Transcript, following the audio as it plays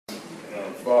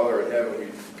heaven, we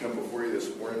come before you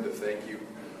this morning to thank you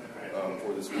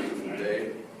for this beautiful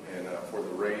day and for the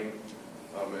rain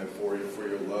and for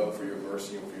your love, for your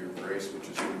mercy, and for your grace, which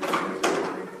is new every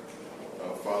morning.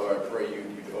 Father, I pray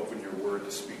you'd open your word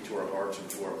to speak to our hearts and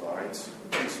to our minds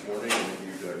this morning, and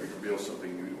that you'd reveal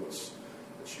something new to us,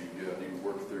 that you'd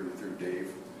work through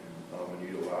Dave, and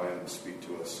you'd allow him to speak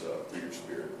to us through your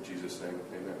Spirit. In Jesus' name,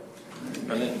 amen.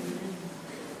 Amen.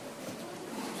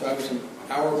 So I was an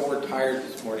hour more tired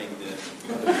this morning than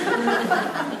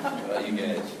you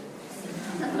guys.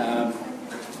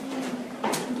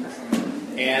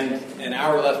 And an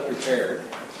hour less prepared.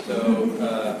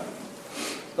 So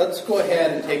let's go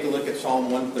ahead and take a look at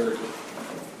Psalm 130.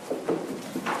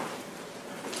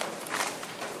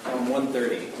 Psalm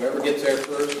 130. Whoever gets there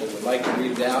first and would like to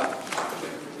read it out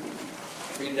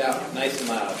nice and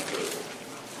loud.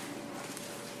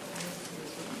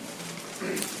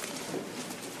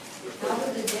 Out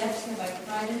of the depths have I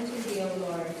cried unto thee, O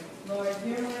Lord. Lord,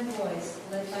 hear my voice.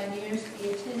 Let thine ears be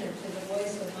attentive to the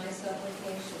voice of my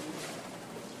supplication.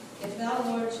 If thou,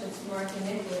 Lord, shouldst mark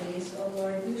iniquities, O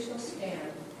Lord, who shall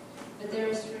stand? But there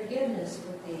is forgiveness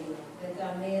with thee, that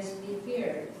thou mayest be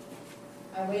feared.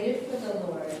 I waited for the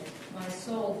Lord. My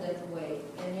soul doth wait,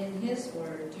 and in his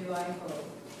word do I hope.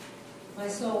 My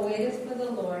soul waiteth for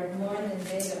the Lord more than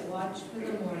they that watch for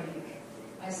the morning.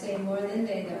 I say more than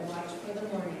they that watch for the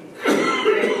morning.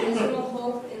 Let Israel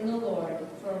hope in the Lord,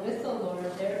 for with the Lord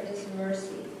there is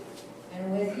mercy,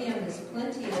 and with him is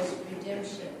plenteous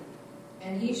redemption,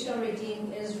 and he shall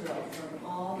redeem Israel from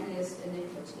all his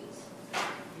iniquities.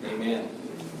 Amen.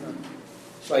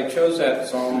 So I chose that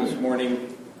psalm this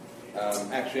morning,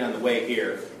 actually on the way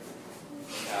here.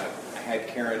 I had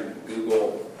Karen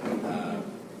Google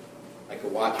like a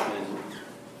watchman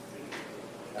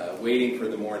waiting for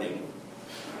the morning.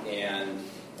 And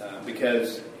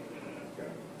because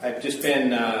I've just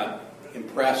been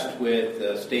impressed with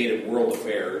the state of world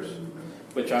affairs,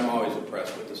 which I'm always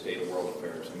impressed with the state of world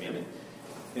affairs. I mean,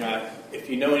 if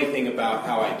you know anything about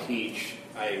how I teach,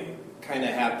 I kind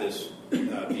of have this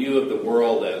view of the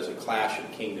world as a clash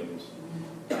of kingdoms.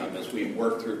 As we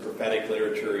work through prophetic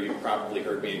literature, you've probably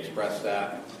heard me express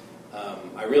that.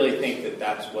 I really think that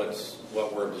that's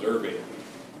what we're observing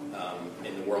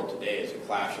in the world today is a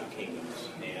clash of kingdoms.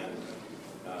 And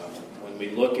when we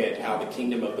look at how the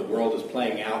kingdom of the world is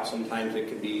playing out, sometimes it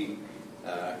can be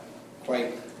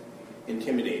quite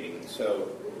intimidating.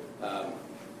 So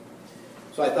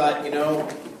I thought,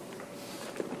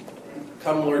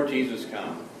 come Lord Jesus,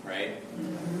 come, right?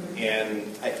 And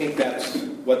I think that's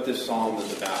what this psalm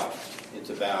is about. It's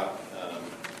about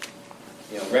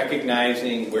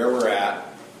recognizing where we're at.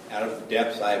 Out of the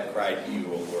depths I have cried to you,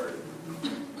 O Lord.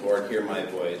 Lord, hear my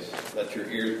voice. Let your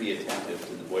ears be attentive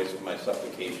to the voice of my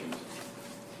supplications.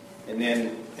 And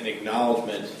then an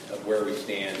acknowledgement of where we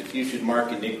stand. If you should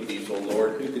mark iniquities, O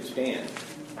Lord, who could stand?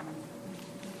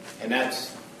 And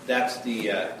that's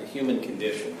the human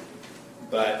condition.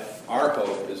 But our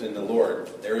hope is in the Lord.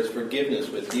 There is forgiveness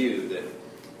with you that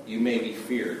you may be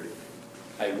feared.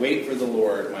 I wait for the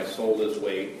Lord, my soul does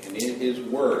wait, and in his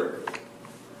word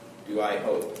do I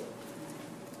hope.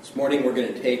 This morning we're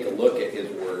going to take a look at his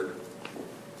word,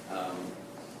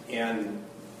 and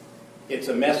it's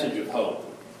a message of hope.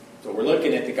 So we're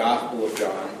looking at the Gospel of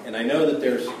John, and I know that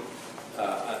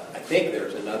I think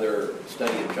there's another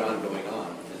study of John going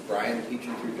on. Is Brian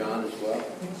teaching through John as well?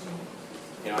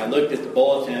 I looked at the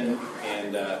bulletin,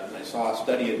 and I saw a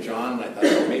study of John, and I thought,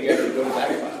 well, maybe I should go to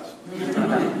that class.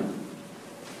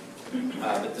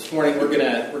 But this morning we're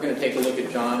gonna take a look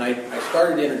at John. I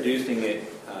started introducing it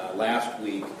last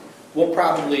week. We'll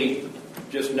probably,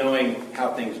 just knowing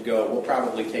how things go, we'll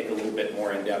probably take a little bit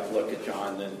more in-depth look at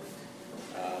John than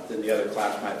the other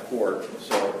class might afford.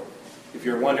 So if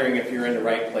you're wondering if you're in the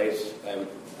right place and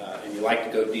you like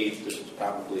to go deep, this is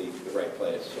probably the right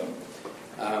place. So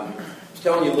I was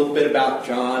telling you a little bit about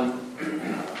John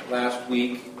last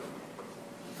week.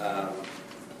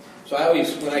 So I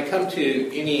always, when I come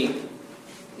to any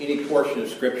portion of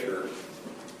Scripture,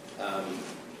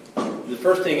 the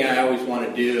first thing I always want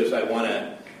to do is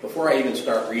before I even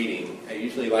start reading, I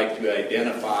usually like to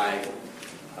identify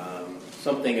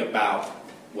something about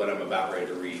what I'm about ready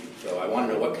to read. So I want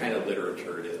to know what kind of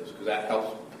literature it is, because that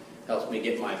helps me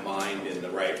get my mind in the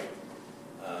right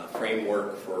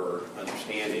framework for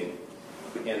understanding.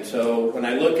 And so when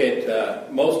I look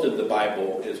at most of the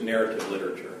Bible is narrative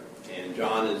literature, and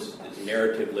John is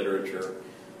narrative literature.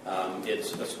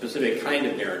 It's a specific kind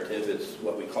of narrative. It's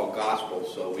what we call gospel,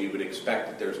 so we would expect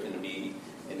that there's going to be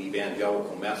an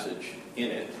evangelical message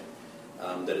in it,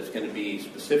 that it's going to be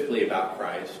specifically about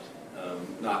Christ,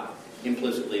 not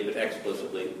implicitly but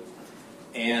explicitly.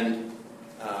 And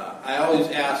I always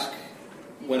ask,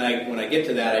 when I get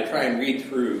to that, I try and read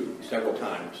through several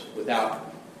times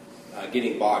without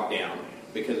getting bogged down,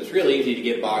 because it's really easy to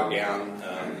get bogged down.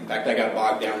 In fact, I got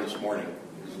bogged down this morning.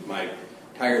 My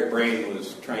tired brain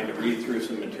was trying to read through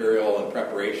some material in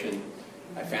preparation.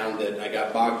 I found that I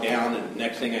got bogged down, and the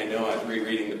next thing I know, I was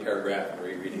rereading the paragraph,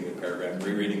 rereading the paragraph,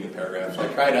 rereading the paragraph. So I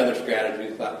tried other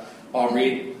strategies. Thought, I'll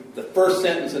read the first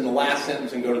sentence and the last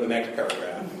sentence and go to the next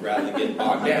paragraph, rather than get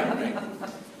bogged down, right?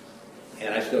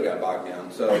 And I still got bogged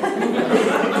down. So,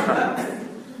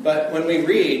 but when we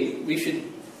read,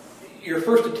 your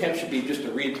first attempt should be just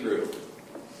to read through.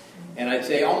 And I'd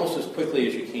say almost as quickly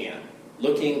as you can,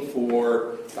 looking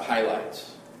for the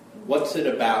highlights. What's it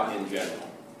about in general,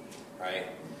 right?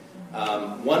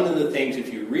 One of the things,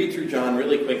 if you read through John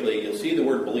really quickly, you'll see the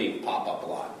word belief pop up a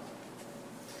lot.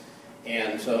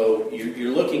 And so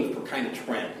you're looking for kind of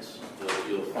trends.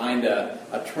 You'll find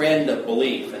a trend of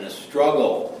belief and a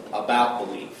struggle about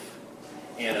belief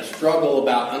and a struggle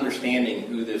about understanding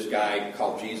who this guy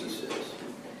called Jesus is.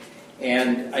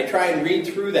 And I try and read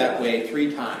through that way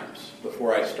 3 times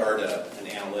before I start an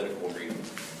analytical reading.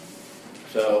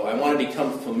 So I want to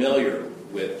become familiar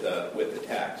with the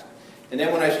text. And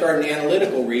then when I start an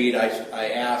analytical read, I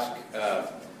ask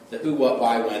the who, what,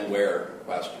 why, when, where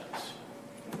questions.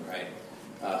 Right?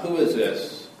 Who is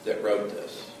this that wrote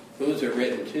this? Who is it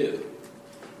written to?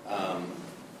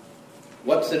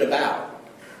 What's it about?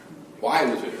 Why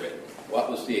was it written? What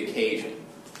was the occasion?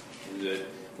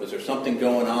 Was there something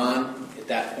going on at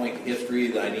that point in history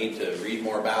that I need to read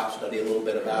more about, study a little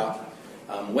bit about?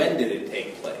 When did it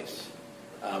take place?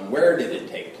 Where did it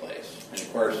take place? And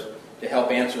of course, to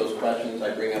help answer those questions,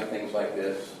 I bring up things like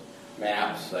this,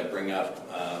 maps, I bring up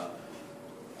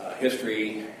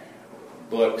history,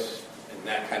 books, and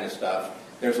that kind of stuff.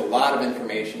 There's a lot of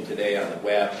information today on the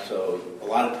web, so a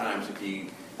lot of times if you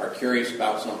are curious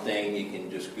about something, you can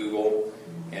just Google.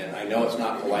 And I know it's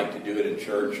not polite to do it in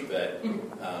church, but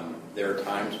there are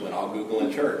times when I'll Google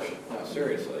in church. No,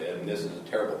 seriously, I mean, this is a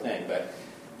terrible thing, but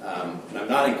and I'm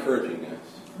not encouraging this.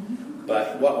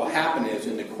 But what will happen is,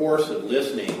 in the course of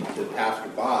listening to Pastor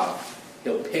Bob,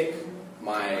 he'll pick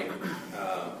my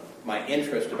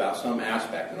interest about some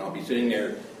aspect, and I'll be sitting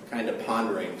there kind of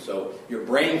pondering. So your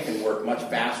brain can work much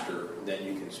faster than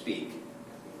you can speak.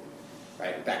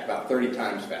 Right? In fact, about 30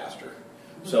 times faster.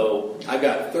 So I've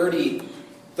got 30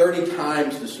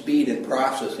 times the speed in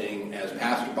processing as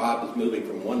Pastor Bob is moving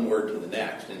from one word to the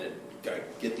next, and I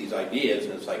get these ideas,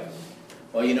 and it's like,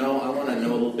 well, I want to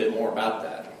know a little bit more about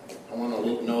that. I want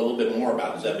to know a little bit more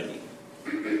about Zebedee.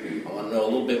 I want to know a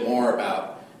little bit more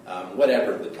about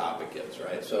whatever the topic is,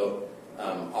 right? So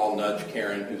I'll nudge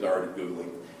Karen, who's already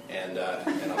Googling, and I'll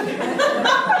say,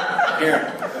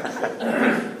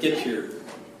 Karen, get your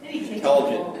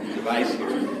intelligent device here,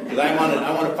 because I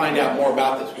want to find out more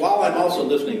about this while I'm also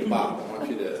listening to Bob. I want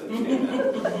you to understand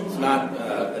that. It's not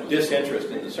a disinterest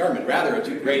in the sermon. Rather, it's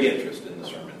a great interest in the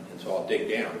sermon, and so I'll dig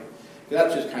down.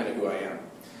 That's just kind of who I am.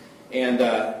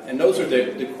 And those are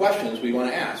the questions we want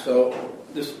to ask. So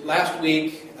this last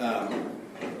week,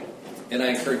 and I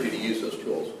encourage you to use those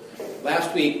tools.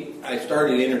 Last week, I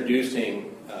started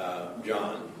introducing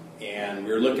John, and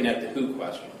we were looking at the who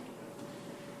question.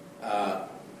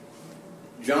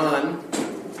 John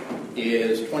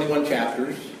is 21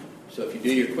 chapters, so if you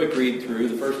do your quick read through,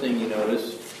 the first thing you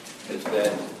notice is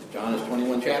that John is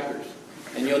 21 chapters.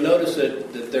 And you'll notice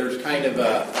that there's kind of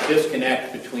a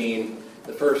disconnect between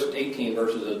the first 18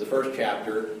 verses of the first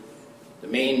chapter, the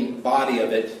main body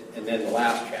of it, and then the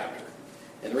last chapter.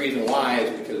 And the reason why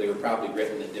is because they were probably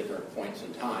written at different points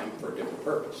in time for a different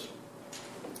purpose.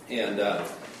 And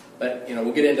but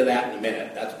we'll get into that in a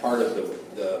minute. That's part of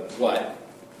the what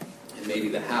and maybe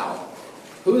the how.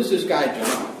 Who is this guy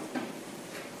John?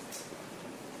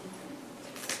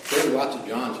 There are lots of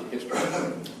Johns in history.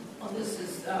 Well, this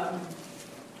is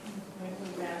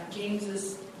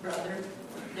James's brother.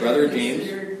 Brother They're James.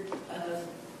 considered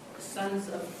sons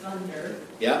of thunder.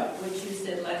 Yeah. Which you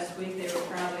said last week they were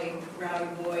probably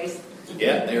rowdy boys.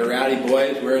 Yeah, they were rowdy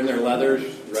boys wearing their leathers,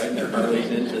 riding their Harleys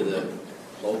into the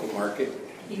local market.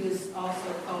 He was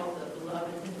also called the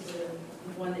beloved,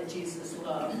 the one that Jesus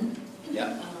loved.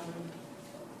 Yeah.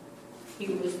 He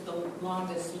was the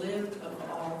longest lived of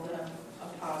all the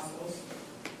apostles.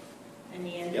 And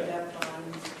he ended up on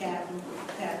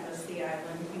Patmos, the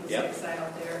island. He was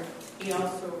exiled there. He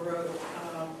also wrote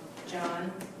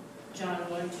John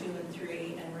 1, 2, and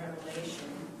 3, and Revelation.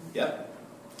 Yep.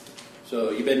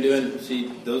 So you've been doing,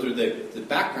 those are the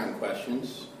background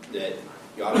questions that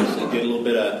you obviously did a little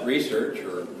bit of research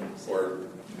or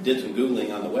did some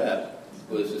Googling on the web.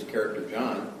 Who is this character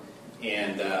John?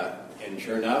 And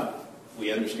sure enough,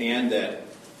 we understand that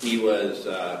he was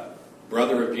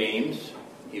brother of James.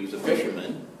 He was a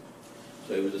fisherman,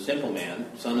 so he was a simple man,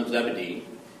 son of Zebedee.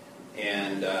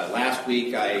 And last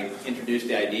week I introduced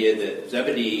the idea that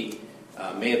Zebedee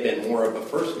may have been more of a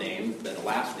first name than a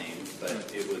last name,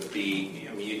 but it would be,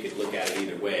 I mean, you could look at it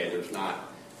either way. There's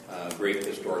not great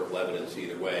historical evidence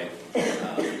either way.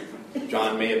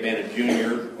 John may have been a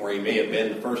junior, or he may have been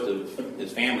the first of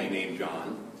his family named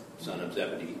John, son of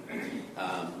Zebedee.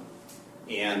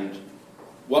 And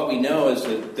what we know is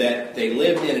that they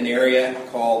lived in an area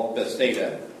called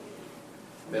Bethsaida.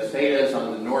 Bethsaida is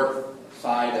on the north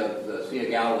side of the Sea of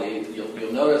Galilee.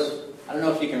 You'll notice, I don't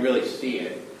know if you can really see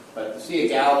it, but the Sea of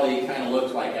Galilee kind of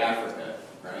looks like Africa,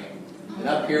 right? And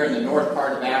up here in the north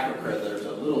part of Africa, there's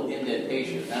a little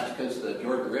indentation. That's because the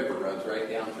Jordan River runs right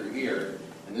down through here.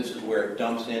 And this is where it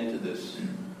dumps into this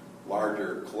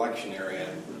larger collection area,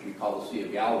 which we call the Sea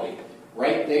of Galilee.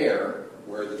 Right there,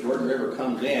 where the Jordan River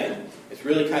comes in, it's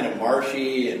really kind of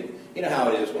marshy, and you know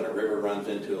how it is when a river runs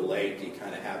into a lake, you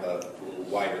kind of have a little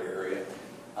wider area.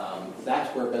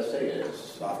 That's where Bethsaida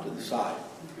is, off to the side.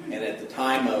 And at the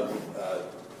time of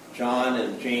John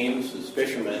and James, as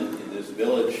fishermen in this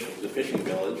village, the fishing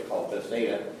village called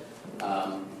Bethsaida,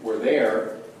 were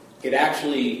there, it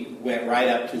actually went right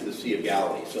up to the Sea of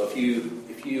Galilee. So if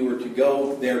you were to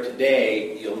go there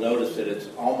today, you'll notice that it's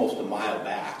almost a mile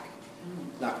back,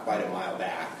 not quite a mile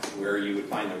back, where you would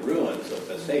find the ruins of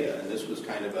Bethsaida. And this was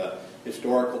kind of a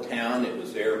historical town. It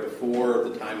was there before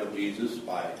the time of Jesus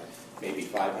by maybe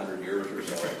 500 years or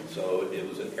so. So it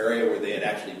was an area where they had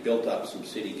actually built up some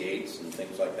city gates and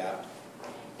things like that.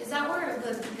 Is that where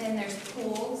then there's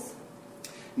pools?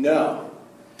 No.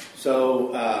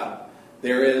 So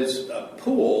there is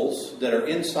pools that are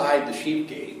inside the sheep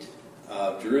gate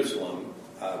of Jerusalem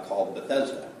called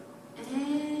Bethesda.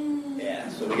 Yeah,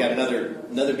 so we got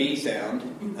another B sound,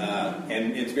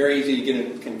 and it's very easy to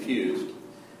get confused.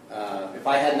 If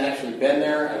I hadn't actually been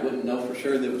there, I wouldn't know for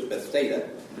sure that it was Bethsaida,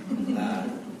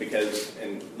 because,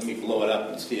 and let me blow it up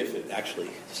and see if it actually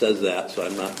says that, so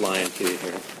I'm not lying to you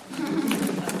here.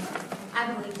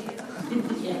 I believe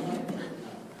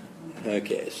you.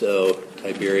 Okay, so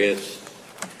Tiberias,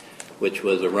 which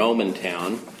was a Roman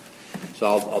town. So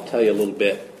I'll tell you a little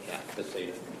bit. Yeah,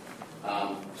 Bethsaida.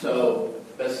 So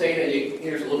Bethsaida,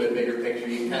 here's a little bit bigger picture.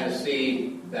 You can kind of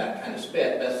see that kind of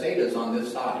spit. Bethsaida is on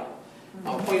this side.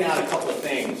 I'll point out a couple of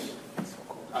things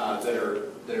that are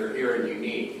here and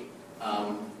unique.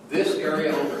 This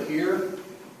area over here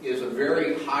is a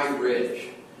very high ridge.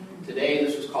 Today,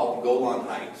 this is called Golan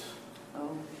Heights.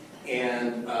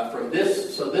 And from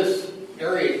this, so this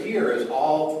area here is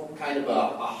all kind of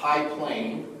a high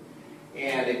plain,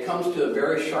 and it comes to a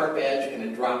very sharp edge, and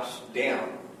it drops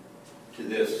down to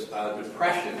this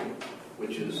depression,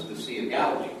 which is the Sea of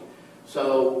Galilee.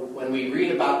 So when we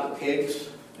read about the pigs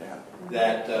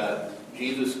that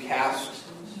Jesus cast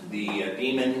the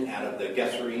demon out of the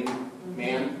Gerasene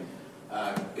man,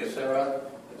 Gesera,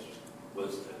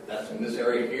 that's in this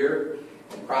area here,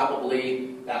 and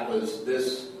probably that was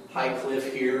this high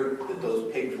cliff here that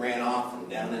those pigs ran off and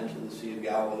down into the Sea of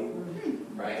Galilee,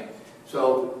 right?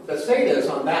 So Bethsaida is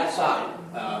on that side.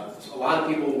 A lot of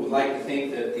people would like to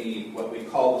think that what we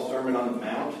call the Sermon on the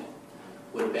Mount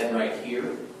would have been right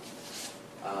here,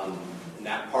 in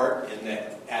that part, and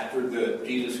that after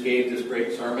Jesus gave this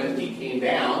great sermon, he came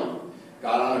down,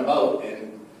 got on a boat,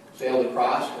 and sailed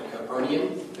across to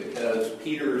Capernaum, because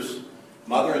Peter's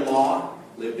mother-in-law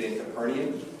lived in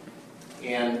Capernaum.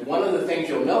 And one of the things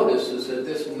you'll notice is that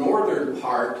this northern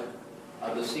part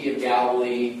of the Sea of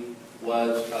Galilee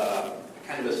was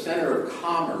kind of a center of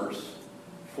commerce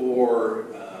for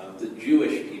the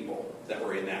Jewish people that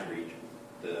were in that region,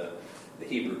 the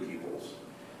Hebrew peoples.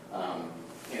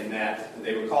 And that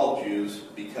they were called Jews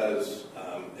because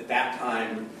at that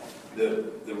time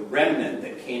the remnant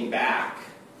that came back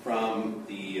from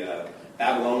the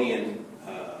Babylonian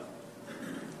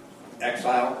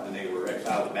exile, when they were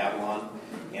exiled to Babylon,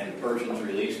 and the Persians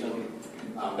released them.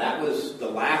 That was the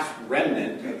last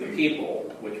remnant of the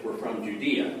people, which were from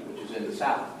Judea, which is in the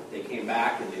south. They came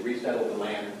back and they resettled the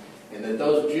land, and that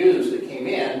those Jews that came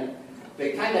in,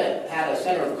 they kind of had a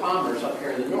center of commerce up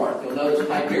here in the north. You'll notice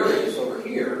Tiberias over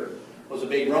here was a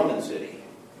big Roman city,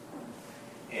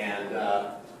 and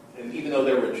even though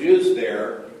there were Jews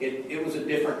there, it was a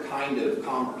different kind of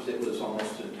commerce. It was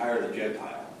almost entirely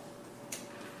Gentile.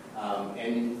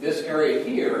 And this area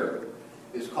here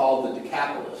is called the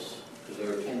Decapolis, because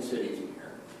there are 10 cities in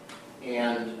here.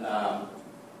 And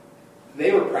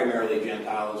they were primarily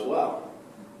Gentile as well.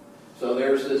 So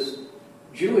there's this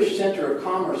Jewish center of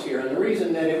commerce here, and the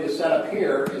reason that it was set up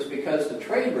here is because the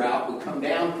trade route would come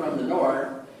down from the north,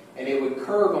 and it would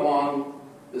curve along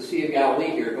the Sea of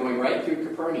Galilee here, going right through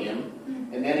Capernaum,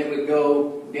 and then it would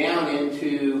go down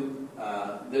into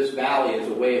this valley as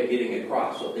a way of getting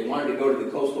across. So if they wanted to go to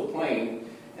the coastal plain,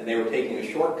 and they were taking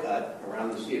a shortcut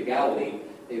around the Sea of Galilee,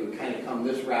 they would kind of come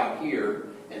this route here,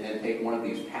 and then take one of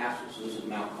these passes. This is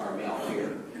Mount Carmel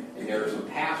here. And there are some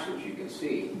passes you can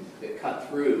see that cut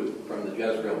through from the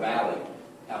Jezreel Valley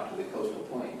out to the coastal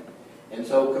plain. And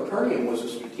so Capernaum was a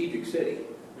strategic city.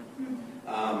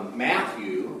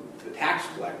 Matthew, the tax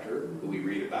collector who we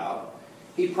read about,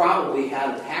 he probably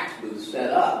had a tax booth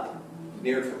set up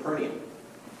near Capernaum.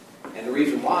 And the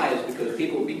reason why is because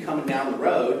people would be coming down the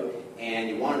road and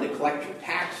you wanted to collect your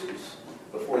taxes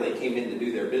before they came in to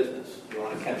do their business. You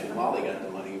want to catch them while they got the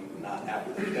money, not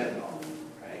after they spent it all.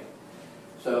 Right?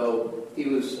 So he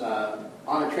was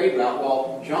on a trade route.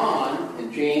 Well, John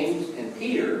and James and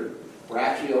Peter were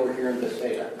actually over here in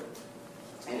Bethsaida.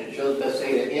 And it shows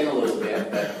Bethsaida in a little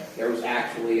bit, but there was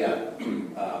actually a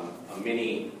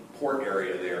mini port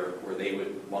area there where they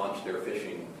would launch their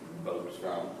fishing boats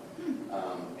from.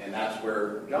 And that's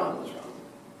where John was from.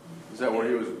 Is that where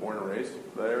he was born and raised?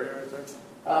 That area right there?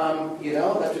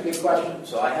 That's a good question.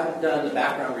 So I haven't done the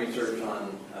background research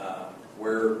on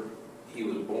where he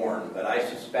was born, but I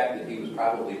suspect that he was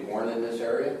probably born in this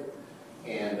area,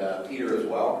 and Peter as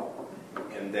well,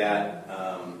 and that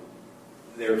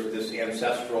there's this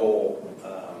ancestral.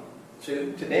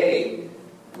 So today,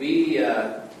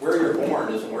 where you're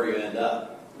born isn't where you end up.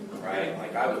 Right?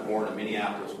 Like I was born in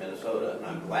Minneapolis, Minnesota, and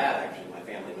I'm glad actually my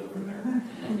family moved from there.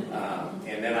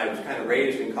 And then I was kind of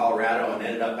raised in Colorado and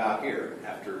ended up out here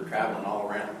after traveling all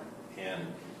around. And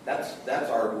that's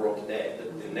our world today.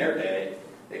 But in their day,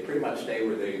 they pretty much stay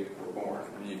where they were born.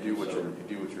 And you do what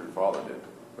your father did.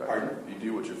 Right? Pardon? You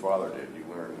do what your father did. You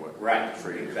learn what. Right.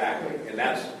 Exactly.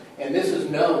 And this is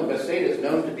known. Bethsaida is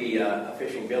known to be a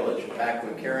fishing village. In fact,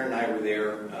 when Karen and I were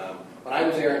there. When I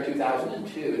was there in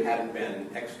 2002, it hadn't been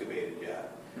excavated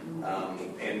yet.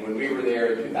 And when we were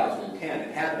there in 2010,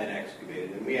 it had been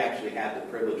excavated. And we actually had the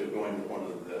privilege of going with one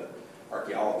of the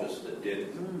archaeologists that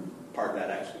did part of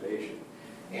that excavation.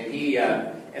 And he,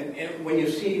 and when you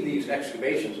see these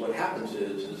excavations, what happens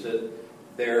is that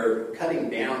they're cutting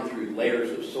down through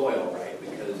layers of soil, right?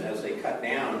 Because as they cut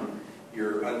down,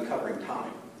 you're uncovering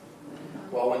time.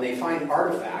 Well, when they find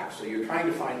artifacts, so you're trying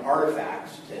to find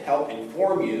artifacts to help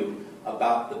inform you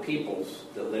about the peoples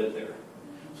that live there.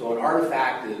 So an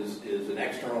artifact is an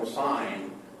external sign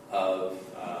of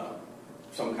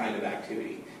some kind of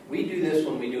activity. We do this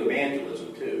when we do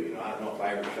evangelism too. I don't know if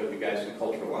I ever showed you guys the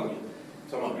cultural onion.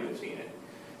 Some of you have seen it.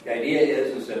 The idea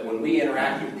is that when we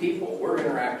interact with people, we're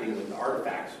interacting with the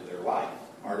artifacts of their life.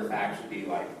 Artifacts would be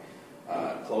like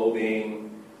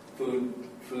clothing,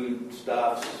 food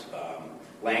stuffs,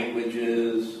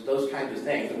 languages, those kinds of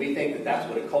things. And we think that that's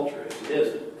what a culture is. It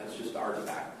isn't. That's just an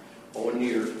artifact. But when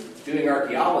you're doing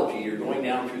archaeology, you're going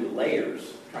down through the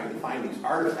layers, trying to find these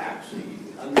artifacts so you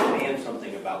can understand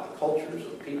something about the cultures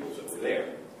of the peoples that were there.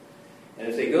 And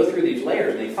as they go through these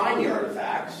layers and they find the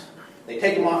artifacts, they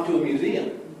take them off to a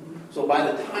museum. So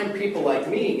by the time people like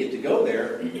me get to go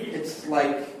there, it's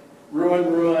like ruin,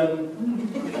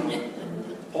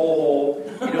 hole.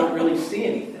 You don't really see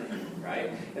anything, right?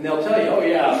 And they'll tell you, oh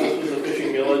yeah, this was a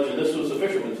fishing village and this was a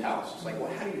fisherman's house. It's like,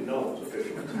 well, how do you know it was a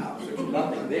fisherman's house? There's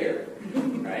nothing there,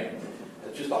 right?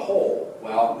 It's just a hole.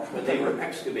 Well, when they were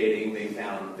excavating, they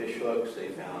found fish hooks, they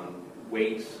found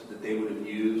weights that they would have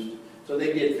used. So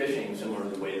they did fishing similar to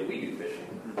the way that we do fishing.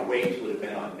 The weights would have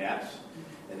been on nets,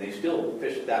 and they still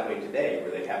fish it that way today,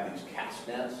 where they have these cast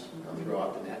nets, throw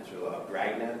out the nets, or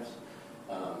drag nets,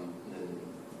 and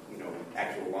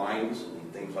actual lines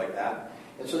and things like that.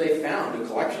 And so they found a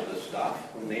collection of this stuff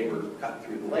when they were cutting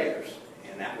through the layers,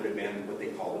 and that would have been what they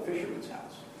call the fisherman's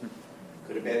house.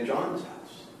 Could have been John's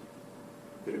house.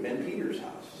 Could have been Peter's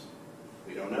house.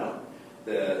 We don't know.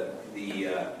 The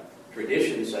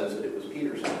tradition says that it was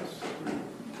Peter's house.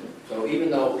 So even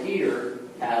though Peter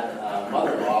had a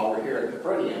mother-in-law over here at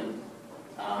Capernaum,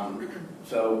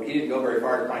 so he didn't go very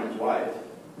far to find his wife.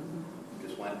 He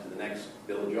just went to the next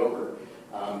village over.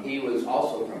 He was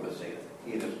also from Bethsaida,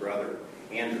 he and his brother,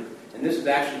 Andrew. And this is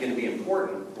actually going to be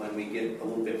important when we get a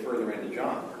little bit further into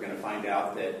John. We're going to find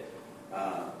out that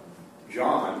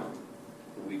John,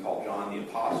 who we call John the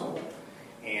Apostle,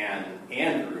 and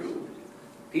Andrew,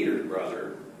 Peter's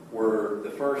brother, were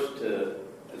the first to,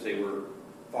 as they were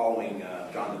following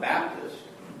John the Baptist,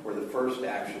 were the first to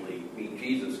actually meet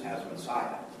Jesus as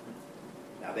Messiah.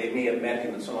 Now, they may have met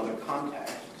him in some other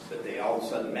context, but they all of a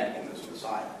sudden met him as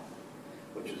Messiah,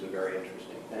 which is a very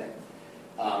interesting thing.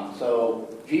 So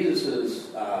Jesus'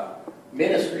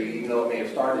 ministry, even though it may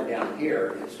have started down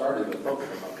here, it started with folks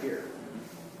from up here.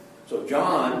 So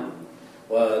John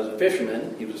was a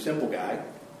fisherman. He was a simple guy.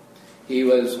 He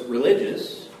was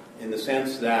religious in the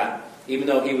sense that even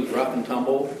though he was rough and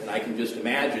tumble, and I can just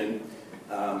imagine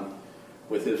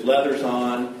with his leathers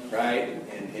on, right,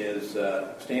 and his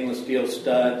stainless steel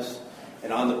studs,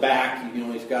 and on the back,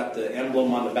 he's got the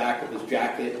emblem on the back of his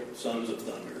jacket, Sons of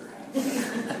Thunder.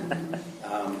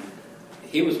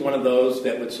 He was one of those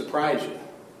that would surprise you,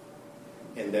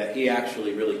 in that he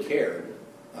actually really cared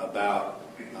about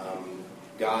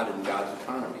God and God's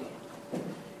economy.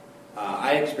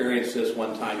 I experienced this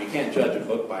one time. You can't judge a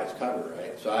book by its cover,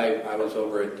 right? So I was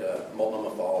over at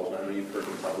Multnomah Falls, and I know you've heard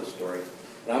me tell this story.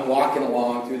 And I'm walking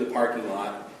along through the parking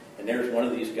lot, and there's one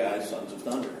of these guys, Sons of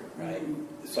Thunder, right?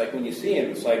 It's like when you see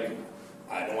him, it's like,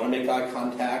 I don't want to make eye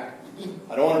contact.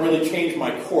 I don't want to really change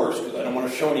my course because I don't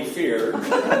want to show any fear.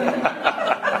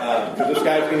 Because this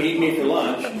guy's going to eat me for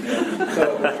lunch.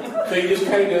 So you just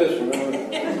kind of do this.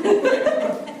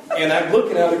 And I'm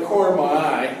looking out of the corner of my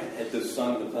eye at this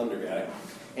Sons of Thunder guy.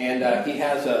 And he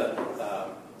has a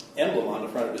emblem on the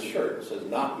front of his shirt. It says,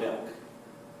 "Not milk."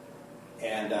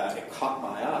 And it caught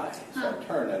my eye. So I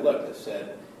turned, I looked, it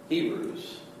said,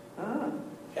 Hebrews,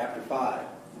 chapter 5.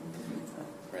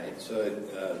 Right, so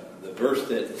the verse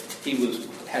that he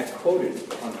had quoted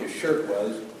on his shirt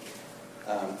was,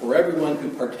 "For everyone who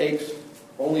partakes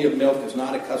only of milk is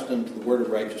not accustomed to the word of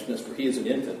righteousness, for he is an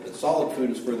infant. But solid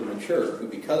food is for the mature, who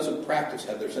because of practice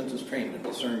have their senses trained to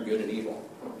discern good and evil."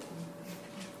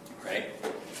 Right?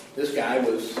 This guy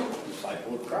was a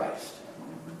disciple of Christ.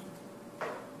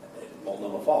 At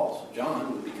Multnomah Falls.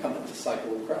 John would become a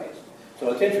disciple of Christ. So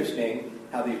it's interesting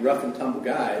how these rough and tumble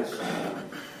guys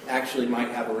actually might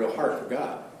have a real heart for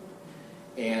God.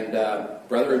 And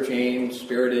Brother James,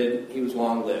 spirited, he was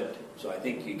long-lived. So I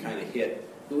think you kind of hit,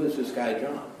 who is this guy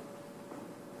John?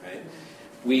 Right?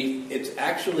 It's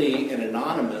actually an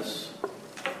anonymous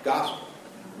gospel.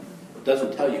 It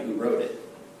doesn't tell you who wrote it.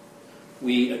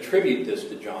 We attribute this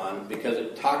to John because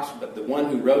it talks about the one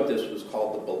who wrote this was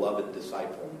called the beloved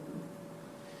disciple.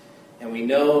 And we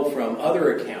know from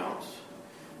other accounts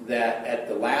that at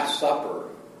the Last Supper,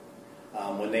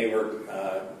 when they were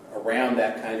around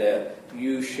that kind of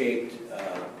U-shaped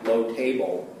low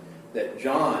table, that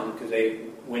John, because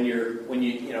when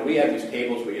we have these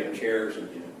tables where you have chairs and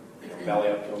belly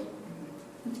up to them,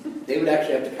 they would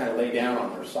actually have to kind of lay down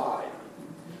on their side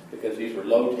because these were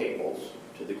low tables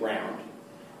to the ground,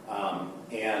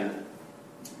 and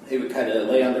they would kind of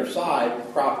lay on their side,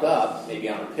 propped up, maybe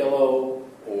on a pillow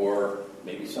or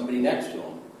maybe somebody next to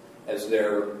them as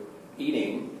they're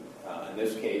eating. In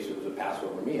this case, it was a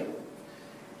Passover meal.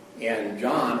 And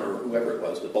John, or whoever it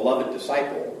was, the beloved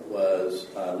disciple, was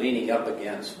leaning up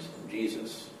against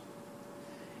Jesus.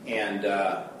 And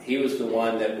he was the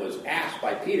one that was asked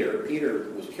by Peter. Peter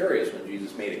was curious when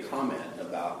Jesus made a comment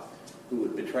about who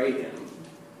would betray him.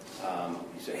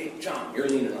 He said, "Hey, John, you're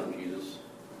leaning on Jesus.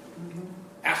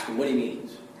 Ask him what he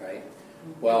means," right?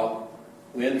 Well,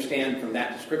 we understand from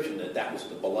that description that that was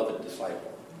the beloved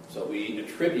disciple. So we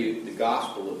attribute the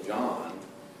Gospel of John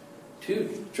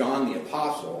to John the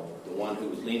Apostle, the one who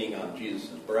was leaning on Jesus'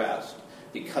 breast,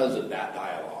 because of that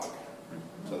dialogue.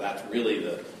 So that's really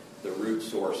the root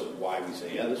source of why we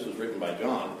say, yeah, this was written by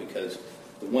John, because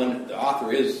the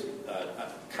author is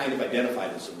kind of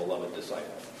identified as a beloved disciple.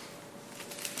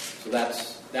 So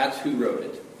that's who wrote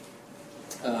it.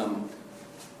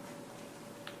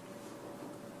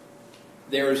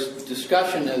 There's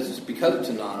discussion, because it's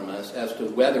anonymous, as to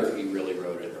whether he really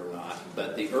wrote it or not.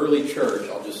 But the early church,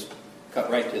 I'll just cut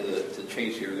right to the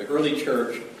chase here. The early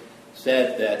church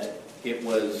said that it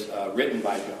was written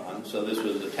by John. So this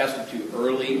was attested to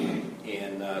early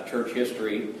in church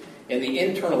history. And the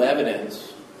internal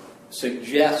evidence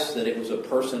suggests that it was a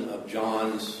person of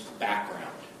John's background.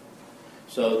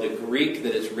 So the Greek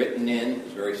that it's written in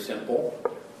is very simple.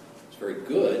 It's very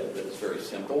good, but it's very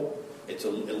simple. It's a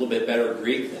little bit better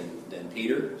Greek than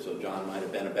Peter, so John might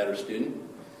have been a better student,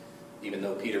 even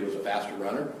though Peter was a faster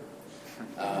runner.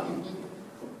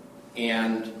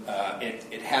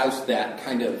 It has that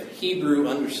kind of Hebrew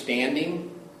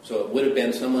understanding, so it would have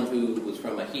been someone who was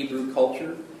from a Hebrew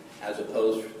culture as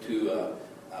opposed to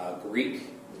a Greek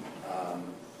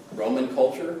Roman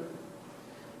culture.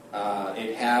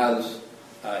 It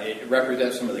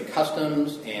represents some of the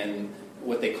customs and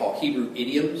what they call Hebrew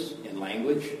idioms in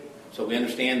language. So we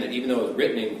understand that even though it was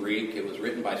written in Greek, it was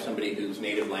written by somebody whose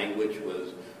native language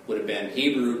would have been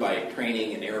Hebrew by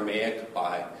training, and Aramaic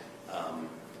by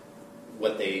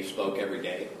what they spoke every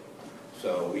day.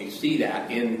 So we see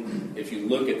that if you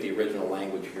look at the original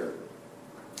language here.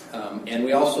 And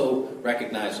we also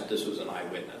recognize that this was an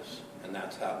eyewitness, and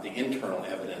that's how the internal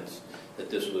evidence that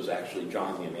this was actually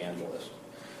John the Evangelist.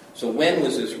 So when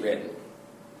was this written?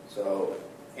 So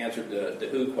answered the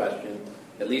who question,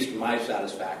 at least to my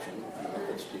satisfaction. I don't know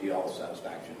if it's to y'all's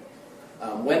satisfaction.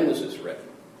 When was this written?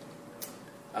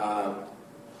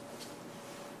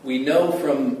 We know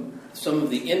from some of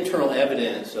the internal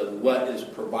evidence of what is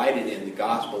provided in the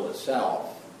gospel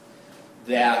itself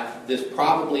that this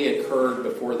probably occurred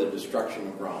before the destruction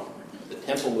of Rome. The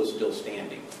temple was still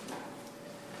standing.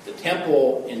 The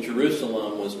temple in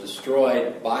Jerusalem was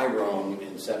destroyed by Rome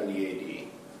in 70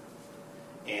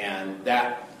 AD. And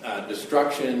that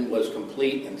destruction was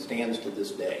complete and stands to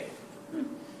this day.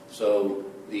 So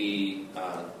the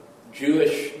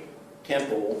Jewish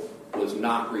temple was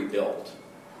not rebuilt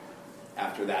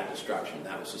after that destruction.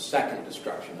 That was the second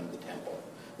destruction of the temple.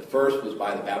 The first was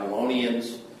by the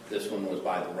Babylonians. This one was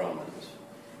by the Romans.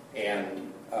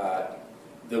 And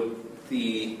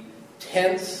the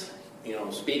tense,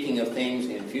 speaking of things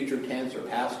in future tense or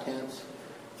past tense,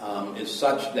 is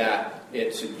such that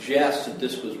it suggests that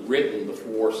this was written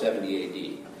before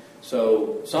 70 AD.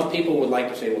 So some people would like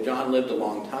to say, well, John lived a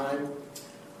long time.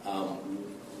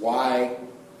 Why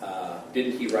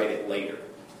didn't he write it later?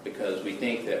 Because we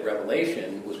think that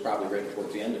Revelation was probably written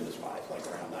towards the end of his life, like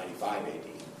around 95 AD.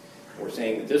 We're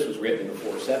saying that this was written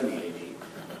before 70 AD.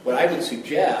 What I would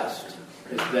suggest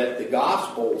is that the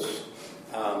Gospels,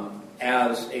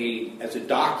 as a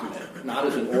document, not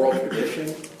as an oral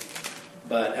tradition,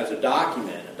 but as a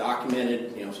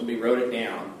documented, somebody wrote it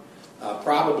down,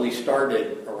 probably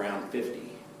started around 50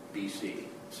 BC.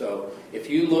 So if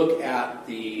you look at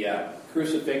the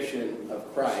crucifixion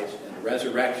of Christ and the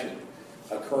resurrection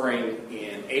occurring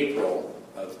in April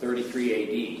of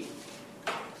 33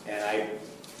 AD, and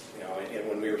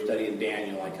when we were studying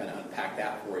Daniel, I kind of unpacked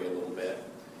that for you a little bit.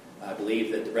 I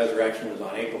believe that the resurrection was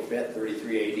on April 5th,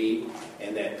 33 AD,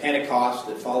 and that Pentecost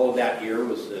that followed that year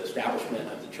was the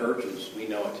establishment of the church as we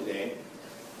know it today.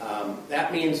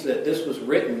 That means that this was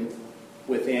written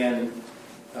within,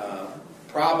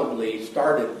 probably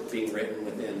started being written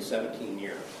within 17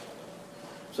 years.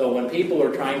 So when people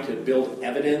are trying to build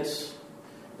evidence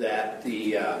that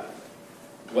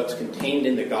what's contained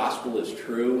in the gospel is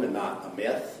true and not a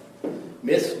myth,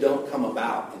 myths don't come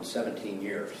about in 17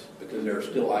 years because there are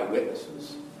still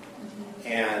eyewitnesses.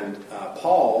 And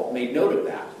Paul made note of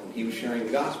that when he was sharing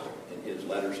the gospel in his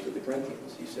letters to the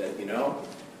Corinthians. He said,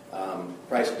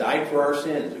 Christ died for our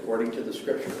sins according to the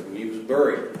Scripture, and he was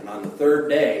buried. And on the third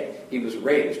day, he was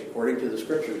raised according to the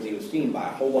Scriptures, and he was seen by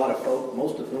a whole lot of folk,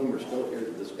 most of whom are still here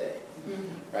to this day.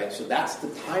 Right? So that's the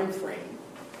time frame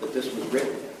that this was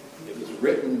written in. It was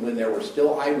written when there were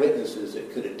still eyewitnesses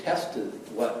that could attest to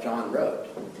what John wrote.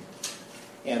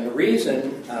 And the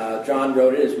reason John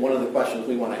wrote it is one of the questions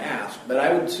we want to ask. But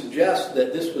I would suggest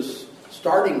that this was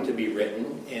starting to be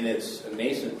written in its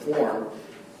nascent form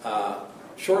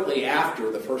shortly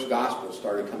after the first gospel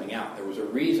started coming out. There was a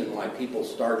reason why people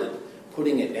started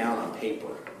putting it down on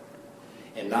paper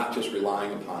and not just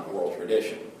relying upon oral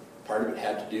tradition. Part of it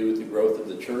had to do with the growth of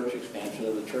the church, expansion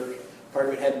of the church. Part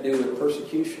of it had to do with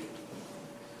persecution.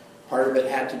 Part of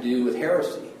it had to do with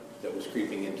heresy that was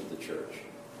creeping into the church.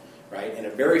 Right? In a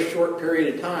very short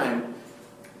period of time,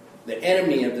 the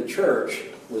enemy of the church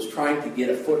was trying to get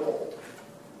a foothold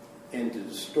and to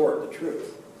distort the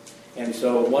truth. And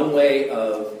so one way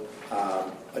of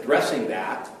addressing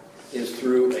that is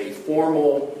through a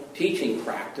formal teaching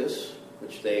practice,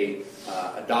 which they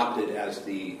adopted as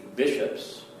the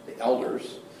bishops, the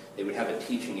elders. They would have a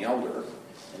teaching elder.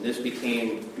 And this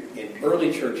became, in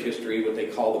early church history, what they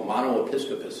call the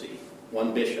monoepiscopacy,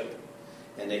 one bishop.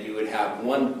 And that you would have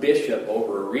one bishop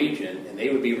over a region, and they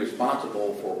would be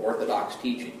responsible for orthodox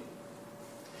teaching.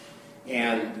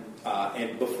 And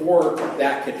before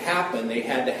that could happen, they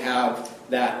had to have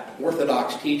that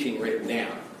orthodox teaching written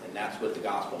down. And that's what the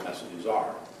gospel messages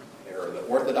are. They're the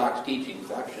orthodox teaching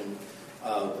collection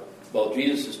of, well,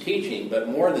 Jesus' teaching, but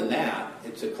more than that,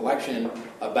 it's a collection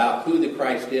about who the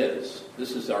Christ is.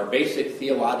 This is our basic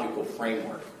theological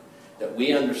framework, that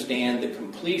we understand the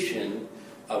completion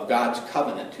of God's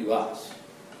covenant to us.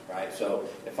 Right? So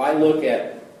if I look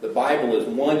at the Bible as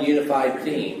one unified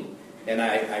theme, and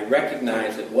I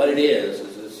recognize that what it is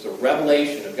it's a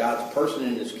revelation of God's person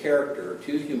and his character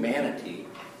to humanity,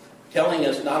 telling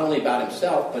us not only about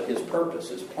himself, but his purpose,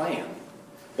 his plan,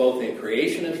 both in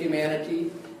creation of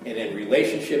humanity and in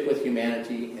relationship with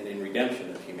humanity and in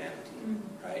redemption of humanity.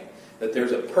 Right? That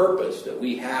there's a purpose that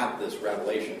we have this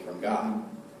revelation from God.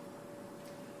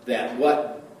 That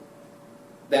what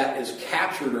that is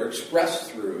captured or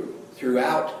expressed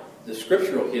throughout the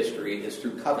scriptural history is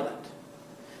through covenant.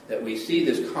 that we see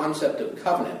this concept of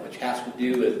covenant, which has to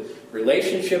do with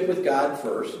relationship with God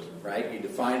first, right? You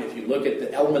define, if you look at the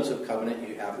elements of covenant,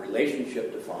 you have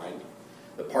relationship defined,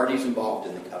 the parties involved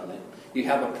in the covenant. You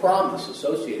have a promise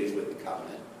associated with the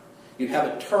covenant. You have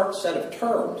a set of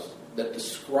terms that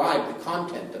describe the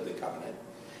content of the covenant.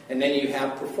 And then you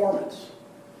have performance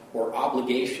or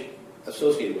obligation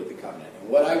associated with the covenant. And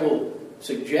what I will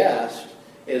suggest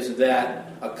is that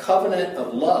a covenant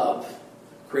of love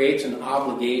creates an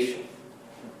obligation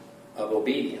of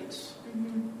obedience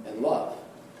and love.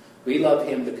 We love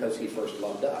him because he first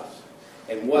loved us.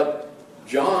 And what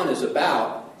John is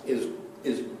about is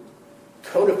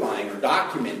codifying or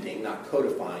documenting, not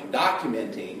codifying,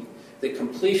 documenting the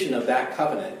completion of that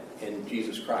covenant in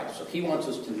Jesus Christ. So he wants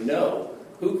us to know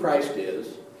who Christ is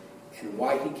and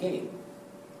why he came.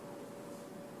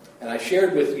 And I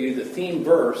shared with you the theme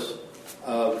verse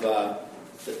of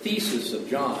the thesis of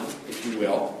John, if you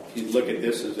will. If you look at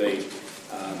this as a,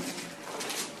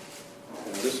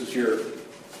 this is your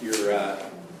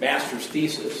master's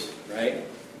thesis, right?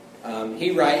 He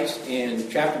writes in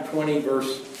chapter 20,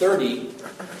 verse 30,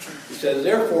 he says,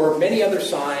 "Therefore, many other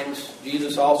signs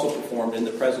Jesus also performed in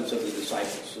the presence of the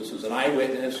disciples." This is an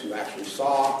eyewitness who actually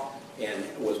saw and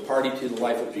was party to the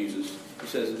life of Jesus. He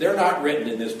says, "They're not written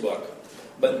in this book,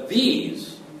 but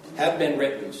these have been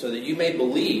written so that you may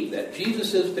believe that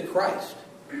Jesus is the Christ,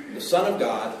 the Son of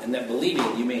God, and that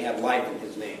believing you may have life in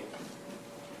his name."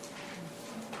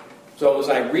 So as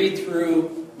I read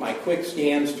through my quick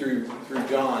scans through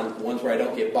John, the ones where I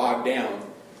don't get bogged down,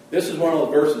 this is one of the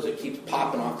verses that keeps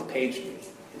popping off the page to me.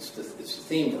 It's the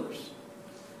theme verse.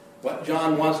 What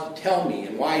John wants to tell me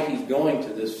and why he's going to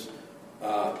this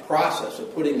process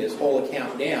of putting this whole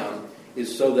account down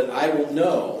is so that I will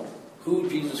know who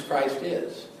Jesus Christ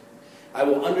is. I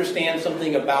will understand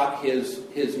something about his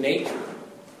nature,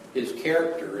 his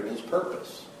character, and his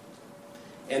purpose.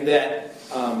 And that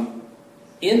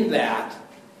in that,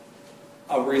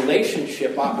 a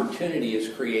relationship opportunity is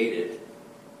created.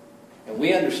 And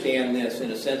we understand this in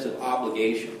a sense of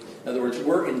obligation. In other words,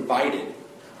 we're invited.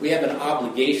 We have an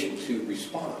obligation to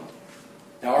respond.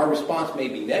 Now, our response may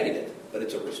be negative, but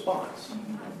it's a response.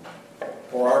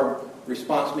 Or our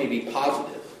response may be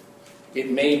positive.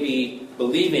 It may be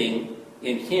believing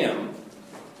in him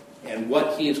and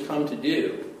what he has come to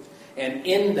do. And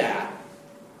in that,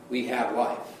 we have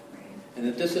life. And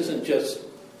that this isn't just,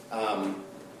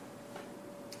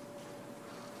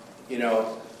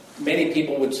 many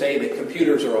people would say that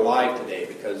computers are alive today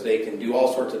because they can do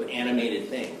all sorts of animated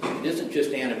things. It isn't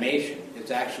just animation. It's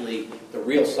actually the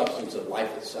real substance of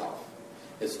life itself.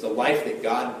 It's the life that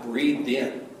God breathed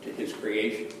in to his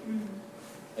creation.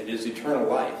 It is eternal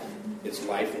life. It's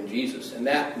life in Jesus. And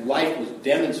that life was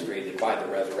demonstrated by the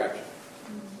resurrection.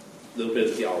 A little bit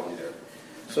of theology there.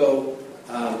 So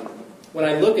when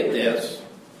I look at this,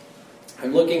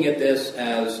 I'm looking at this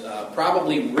as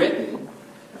probably written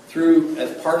through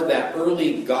as part of that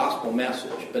early gospel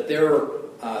message. But there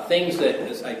are things that,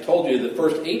 as I told you, the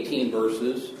first 18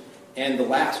 verses and the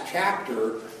last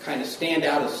chapter kind of stand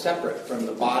out as separate from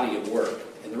the body of work.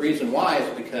 And the reason why is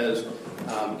because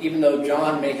even though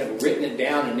John may have written it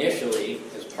down initially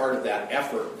as part of that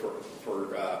effort for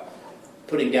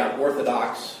putting down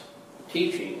orthodox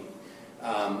teaching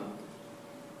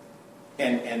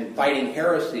and fighting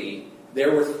heresy,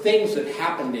 there were things that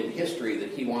happened in history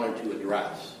that he wanted to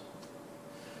address.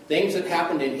 Things that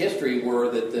happened in history were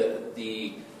that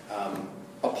the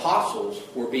apostles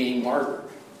were being martyred.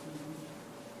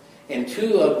 And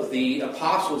two of the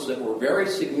apostles that were very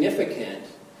significant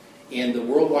in the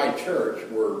worldwide church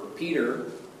were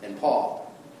Peter and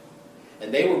Paul.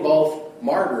 And they were both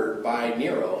martyred by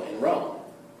Nero in Rome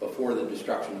before the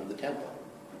destruction of the temple.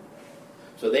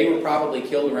 So they were probably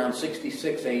killed around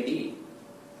 66 AD.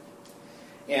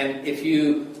 And if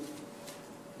you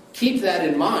keep that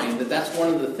in mind, that that's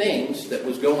one of the things that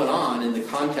was going on in the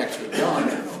context of John,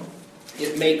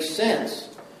 it makes sense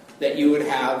that you would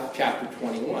have chapter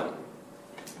 21.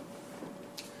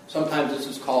 Sometimes this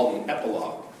is called the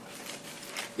epilogue.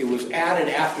 It was added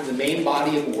after the main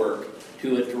body of work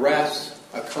to address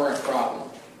a current problem.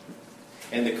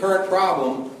 And the current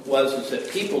problem was that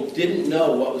people didn't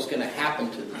know what was going to happen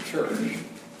to the church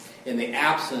in the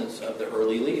absence of the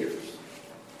early leaders.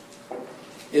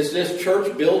 Is this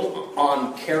church built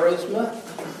on charisma?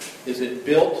 Is it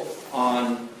built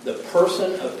on the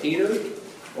person of Peter?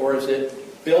 Or is it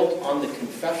built on the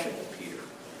confession of Peter?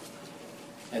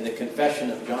 And the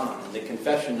confession of John? And the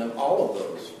confession of all of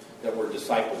those that were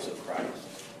disciples of Christ?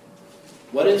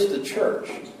 What is the church?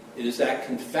 It is that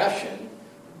confession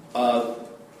of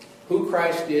who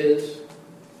Christ is,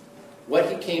 what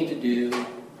he came to do,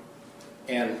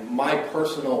 and my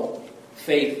personal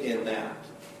faith in that.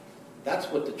 That's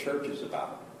what the church is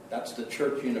about. That's the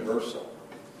church universal.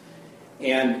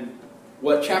 And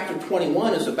what chapter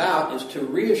 21 is about is to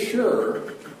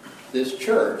reassure this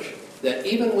church that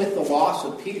even with the loss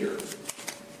of Peter,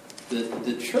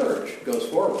 the church goes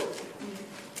forward.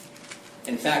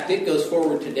 In fact, it goes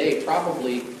forward today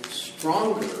probably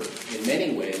stronger in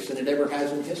many ways than it ever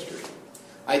has in history.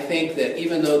 I think that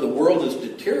even though the world is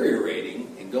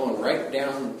deteriorating and going right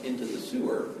down into the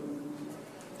sewer,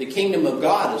 the kingdom of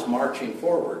God is marching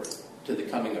forward to the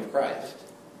coming of Christ.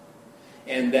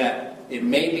 And that it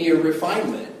may be a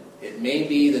refinement. It may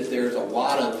be that there's a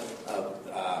lot of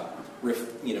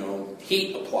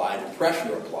heat applied and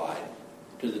pressure applied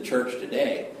to the church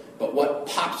today. But what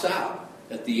pops out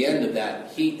at the end of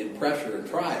that heat and pressure and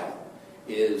trial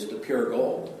is the pure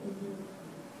gold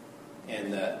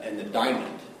and the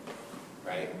diamond,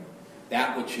 right?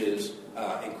 That which is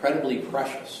incredibly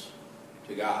precious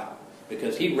to God,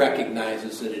 because he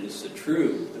recognizes that it is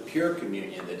the pure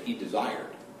communion that he desired.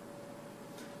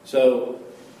 So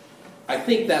I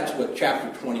think that's what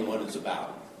chapter 21 is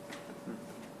about.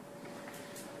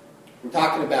 We're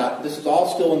talking about, this is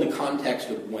all still in the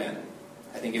context of when.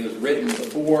 I think it was written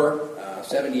before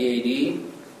 70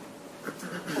 AD.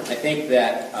 I think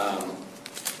that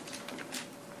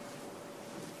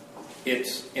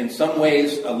it's in some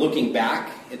ways looking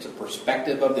back. It's a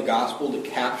perspective of the gospel to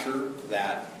capture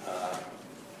that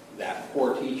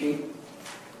core teaching.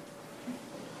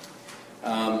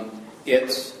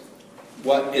 It's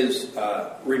what is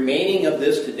remaining of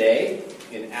this today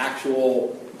in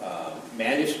actual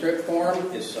manuscript form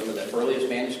is some of the earliest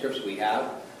manuscripts we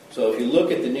have. So if you look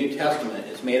at the New Testament,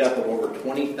 it's made up of over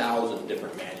 20,000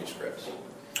 different manuscripts.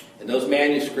 And those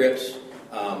manuscripts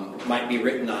might be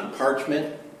written on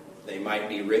parchment, they might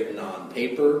be written on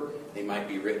paper, they might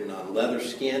be written on leather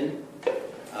skin.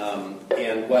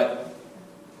 And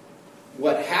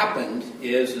what happened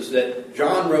is that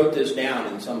John wrote this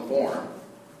down in some form,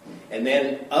 and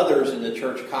then others in the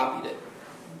church copied it.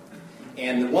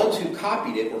 And the ones who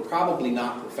copied it were probably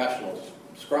not professional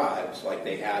scribes like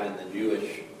they had in the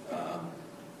Jewish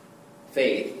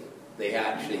faith. They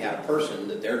actually had a person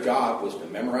that their job was to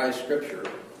memorize Scripture,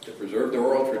 to preserve the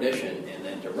oral tradition, and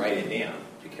then to write it down,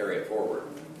 to carry it forward.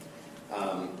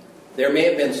 There may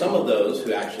have been some of those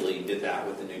who actually did that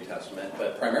with the New Testament,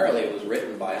 but primarily it was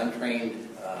written by untrained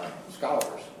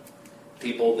scholars,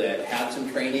 people that had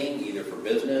some training either for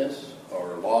business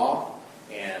or law,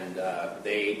 and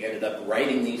they ended up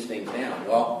writing these things down.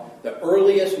 Well, the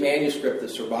earliest manuscript that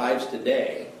survives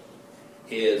today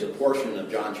is a portion of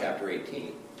John chapter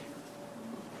 18.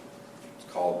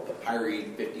 It's called Papyri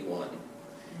 51.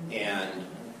 And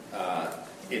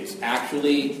it's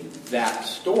actually that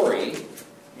story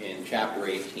in chapter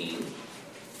 18.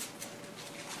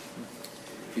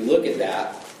 If you look at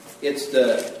that, it's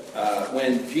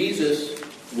when Jesus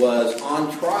was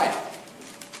on trial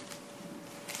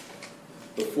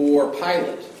before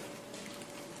Pilate,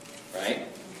 right?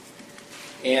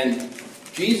 And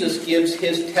Jesus gives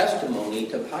his testimony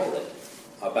to Pilate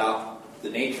about the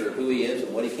nature of who he is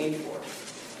and what he came for.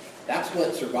 That's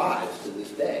what survives to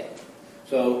this day.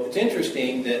 So it's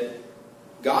interesting that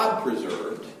God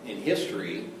preserved in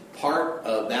history part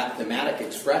of that thematic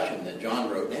expression that John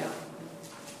wrote down.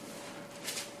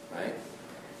 Right?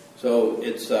 So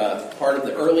it's part of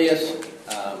the earliest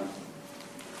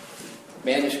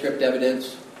manuscript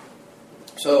evidence.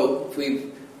 So if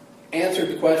we've answered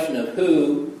the question of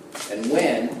who and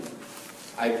when,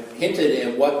 I've hinted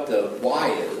at what the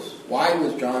why is. Why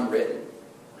was John written?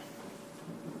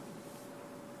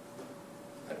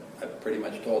 I've pretty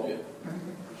much told you.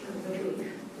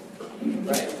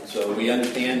 Right. So we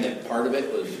understand that part of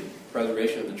it was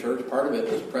preservation of the church. Part of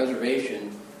it was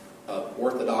preservation of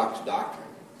orthodox doctrine,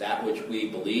 that which we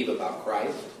believe about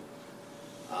Christ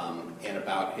and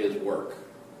about his work,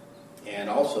 and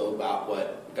also about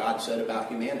what God said about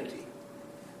humanity,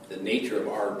 the nature of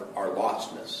our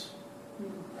lostness,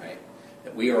 right?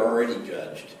 That we are already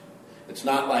judged. It's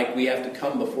not like we have to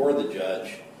come before the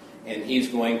judge and he's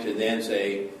going to then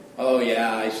say, oh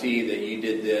yeah, I see that you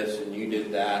did this and you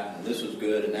did that and this was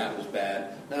good and that was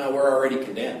bad. No, we're already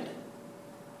condemned.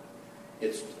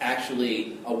 It's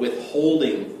actually a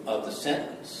withholding of the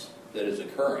sentence that is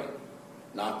occurring,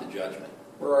 not the judgment.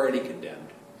 We're already condemned.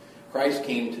 Christ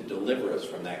came to deliver us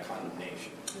from that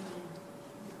condemnation.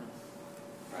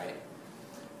 Right?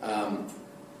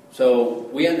 So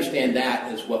we understand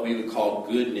that as what we would call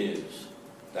good news.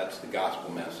 That's the gospel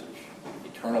message.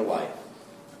 Eternal life.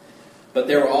 But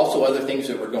there were also other things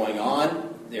that were going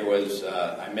on. There was,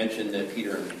 I mentioned that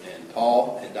Peter and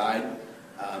Paul had died.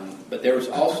 But there was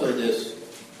also this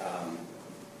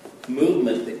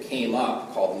movement that came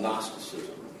up called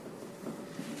Gnosticism.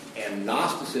 And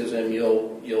Gnosticism,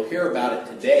 you'll hear about it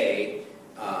today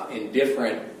in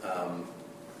different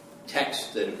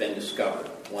texts that have been discovered.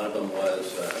 One of them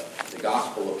was the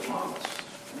Gospel of Thomas.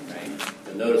 Right?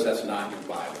 You'll notice that's not in your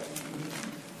Bible.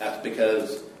 That's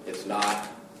because it's not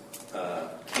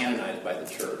canonized by the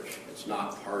church. It's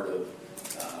not part of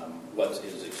what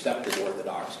is accepted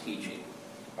Orthodox teaching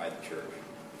by the church.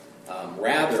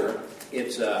 Rather,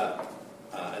 it's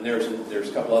and there's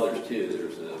a couple others too.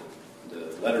 There's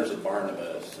the letters of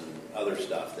Barnabas and other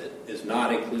stuff that is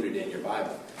not included in your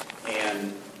Bible.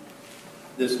 And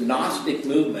this Gnostic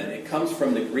movement, it comes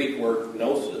from the Greek word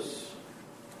gnosis,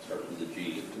 starts with a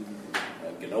G,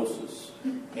 gnosis,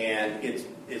 and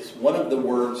it's one of the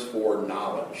words for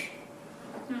knowledge.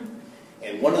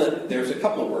 And there's a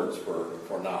couple of words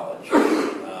for knowledge.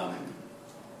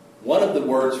 One of the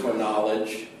words for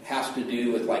knowledge has to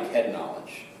do with like head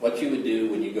knowledge, what you would do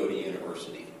when you go to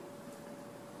university.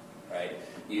 Right?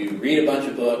 You read a bunch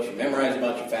of books, you memorize a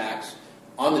bunch of facts.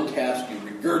 On the test, you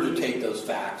regurgitate those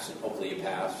facts, and hopefully you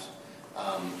pass.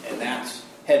 And that's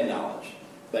head knowledge.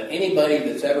 But anybody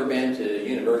that's ever been to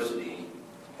university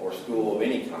or school of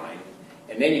any kind,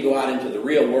 and then you go out into the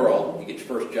real world, you get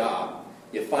your first job,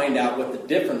 you find out what the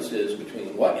difference is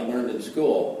between what you learned in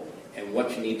school and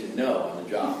what you need to know on the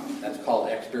job. That's called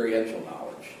experiential knowledge.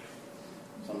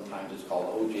 Sometimes it's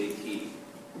called OJT,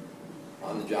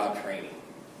 on-the-job training.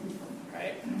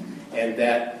 Right? And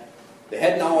that the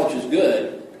head knowledge is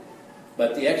good,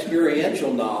 but the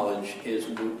experiential knowledge is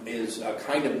a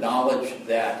kind of knowledge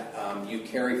that you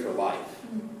carry for life.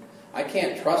 I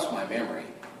can't trust my memory,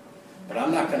 but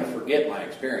I'm not going to forget my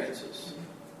experiences.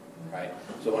 Right?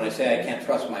 So when I say I can't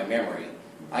trust my memory,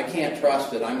 I can't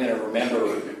trust that I'm going to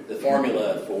remember the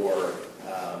formula for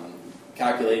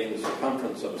calculating the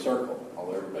circumference of a circle,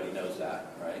 although everybody knows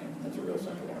that, right? That's a real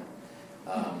simple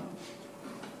one.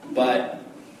 But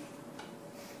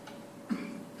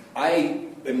I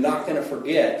am not going to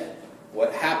forget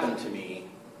what happened to me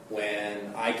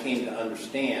when I came to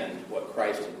understand what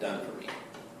Christ had done for me.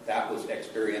 That was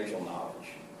experiential knowledge.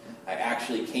 I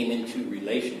actually came into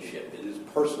relationship. It is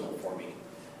personal for me.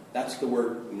 That's the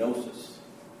word gnosis.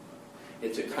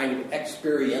 It's a kind of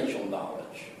experiential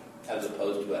knowledge as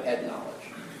opposed to a head knowledge.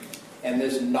 And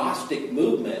this Gnostic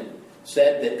movement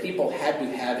said that people had to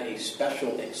have a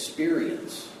special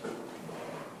experience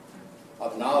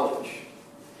of knowledge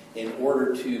in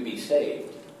order to be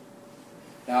saved.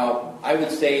 Now, I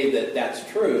would say that that's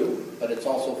true, but it's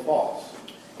also false.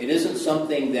 It isn't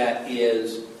something that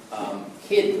is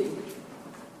hidden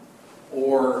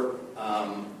or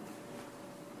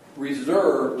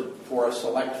reserved for a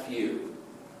select few.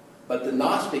 But the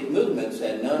Gnostic movement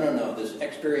said, no, this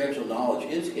experiential knowledge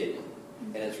is hidden,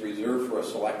 and it's reserved for a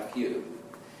select few.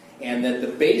 And that the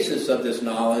basis of this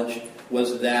knowledge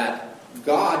was that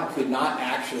God could not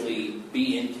actually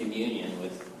be in communion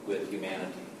with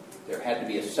humanity. There had to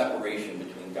be a separation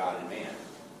between God and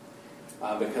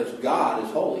man. Because God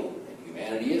is holy, and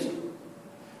humanity isn't.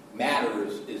 Matter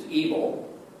is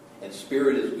evil, and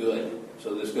spirit is good.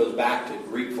 So this goes back to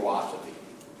Greek philosophy.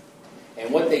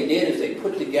 And what they did is they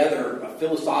put together a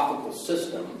philosophical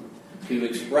system to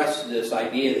express this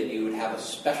idea that you would have a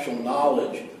special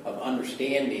knowledge of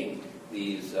understanding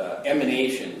these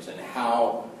emanations and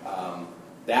how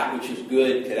that which is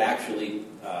good could actually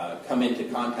come into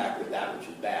contact with that which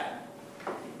is bad.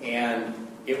 And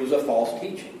it was a false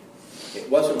teaching. It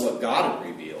wasn't what God had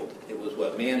revealed. It was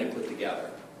what man had put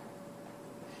together.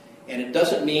 And it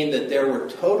doesn't mean that there were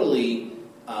totally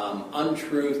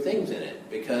untrue things in it,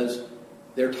 because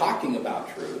they're talking about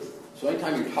truth. So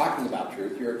anytime you're talking about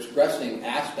truth, you're expressing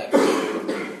aspects of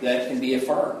truth that can be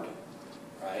affirmed,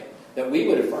 right? That we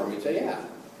would affirm. We'd say, yeah,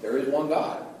 there is one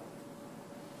God,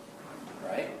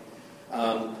 right?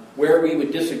 Where we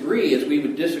would disagree is we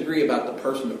would disagree about the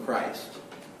person of Christ.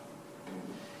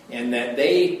 And that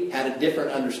they had a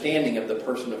different understanding of the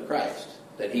person of Christ.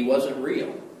 That he wasn't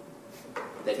real.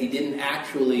 That he didn't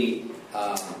actually,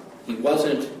 he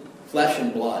wasn't flesh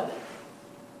and blood.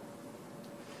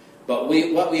 But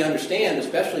what we understand,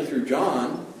 especially through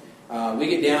John, we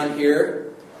get down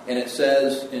here and it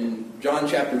says in John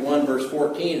chapter 1 verse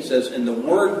 14, it says, "And the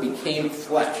Word became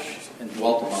flesh and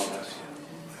dwelt among us."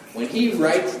 When he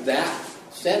writes that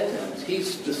sentence,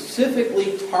 he's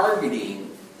specifically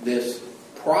targeting this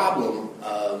problem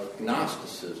of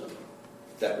Gnosticism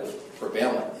that was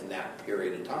prevalent in that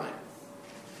period of time.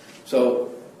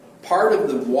 So part of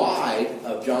the why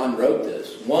of John wrote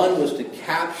this, one was to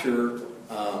capture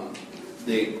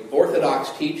the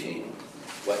Orthodox teaching,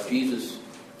 what Jesus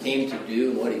came to do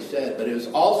and what he said, but it was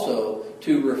also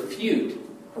to refute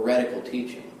heretical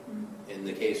teaching in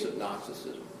the case of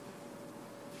Gnosticism,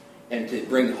 and to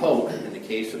bring hope in the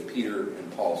case of Peter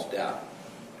and Paul's death.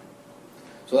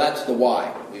 So that's the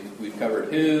why. We've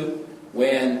covered who,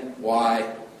 when, why,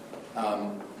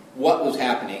 what was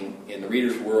happening in the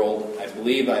reader's world. I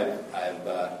believe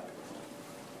I've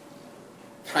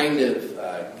kind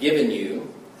of given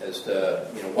you as to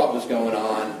what was going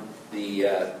on.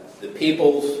 The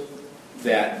peoples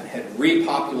that had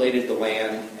repopulated the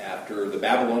land after the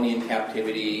Babylonian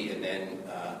captivity, and then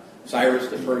Cyrus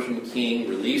the Persian king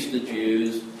released the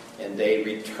Jews, and they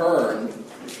returned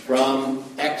from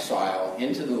exile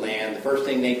into the land. The first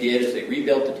thing they did is they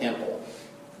rebuilt the temple,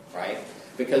 right?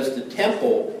 Because the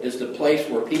temple is the place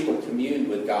where people communed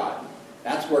with God.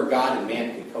 That's where God and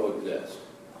man could coexist,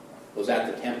 was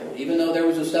at the temple. Even though there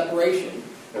was a separation,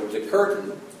 there was a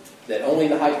curtain that only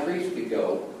the high priest could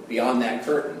go beyond that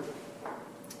curtain.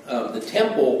 The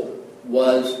temple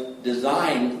was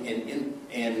designed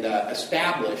and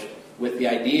established with the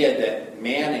idea that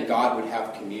man and God would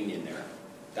have communion there.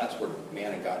 That's where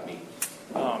man and God meet.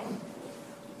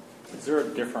 Is there a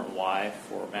different why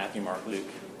for Matthew, Mark, Luke,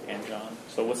 and John?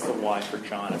 So what's the why for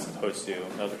John as opposed to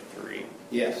another three?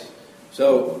 Yes.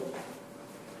 So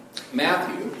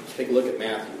Matthew, let's take a look at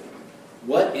Matthew.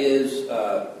 What is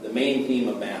the main theme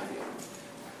of Matthew?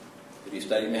 Have you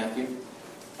studied Matthew?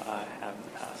 I have in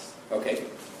the past. Okay.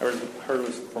 I heard it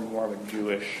was from more of a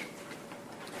Jewish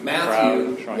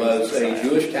Matthew crowd was a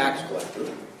Jewish tax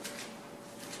collector.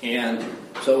 And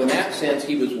so in that sense,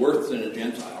 he was worse than a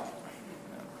Gentile.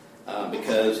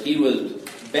 Because he was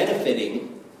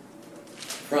benefiting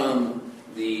from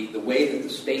the way that the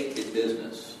state did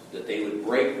business, that they would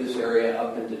break this area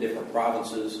up into different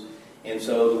provinces. And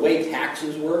so the way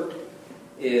taxes worked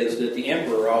is that the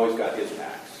emperor always got his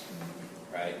tax,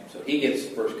 right? So he gets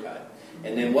the first cut.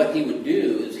 And then what he would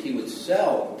do is he would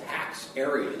sell tax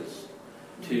areas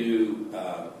to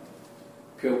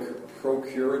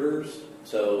procurators.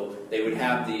 So they would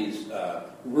have these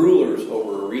rulers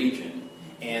over a region,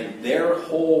 and their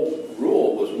whole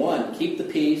rule was, one, keep the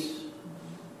peace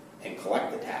and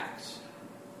collect the tax.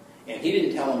 And he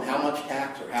didn't tell them how much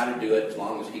tax or how to do it as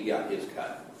long as he got his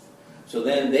cut. So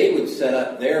then they would set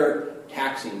up their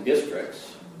taxing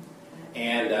districts,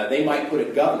 and they might put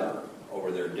a governor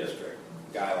over their district,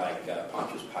 a guy like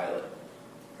Pontius Pilate,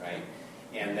 right?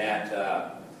 And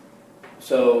that,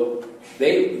 so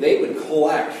they would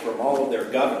collect from all of their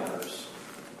governors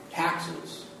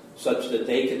taxes such that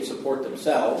they could support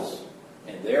themselves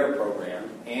and their program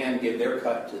and give their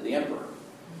cut to the emperor.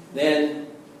 Then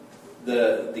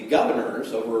the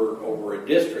governors over a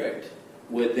district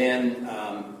would then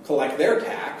collect their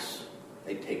tax.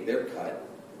 They'd take their cut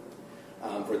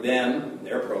for them,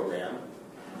 their program,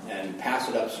 and pass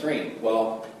it upstream.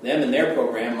 Well, them and their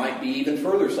program might be even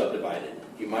further subdivided.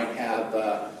 You might have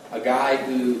a guy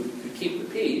who could keep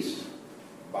the peace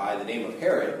by the name of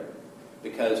Herod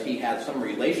because he had some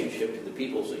relationship to the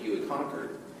peoples that you had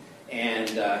conquered. And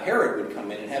Herod would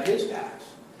come in and have his tax.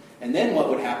 And then what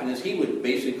would happen is he would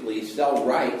basically sell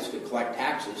rights to collect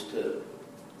taxes to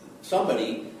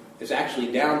somebody who's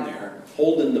actually down there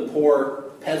holding the poor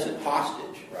peasant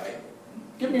hostage, right?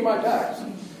 Give me my tax.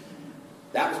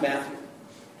 That was Matthew.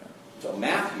 So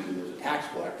Matthew was a tax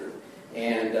collector,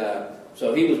 and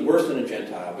so he was worse than a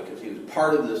Gentile because he was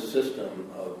part of this system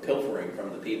of pilfering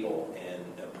from the people and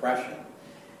oppression.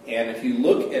 And if you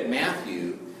look at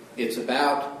Matthew, it's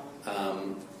about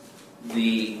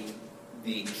the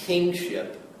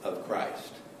kingship of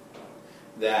Christ,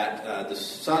 that the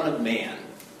Son of Man.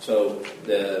 So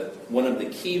one of the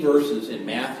key verses in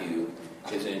Matthew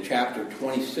is in chapter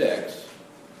 26,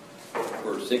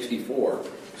 verse 64.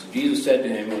 So Jesus said to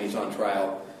him when he's on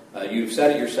trial, "You've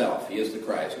said it yourself, he is the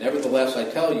Christ. Nevertheless, I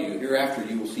tell you, hereafter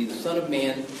you will see the Son of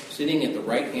Man sitting at the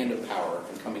right hand of power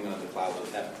and coming on the clouds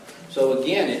of heaven." So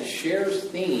again, it shares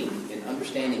theme in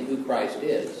understanding who Christ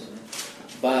is,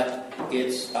 but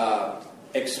it's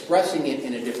expressing it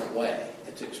in a different way.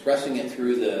 It's expressing it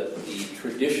through the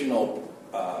traditional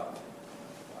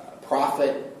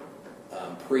prophet,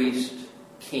 priest,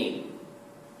 king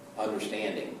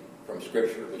understanding from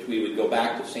Scripture, which we would go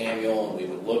back to Samuel and we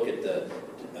would look at the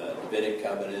Davidic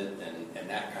covenant and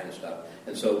that kind of stuff.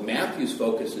 And so Matthew's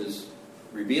focus is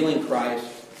revealing Christ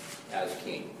as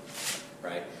king,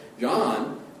 right?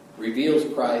 John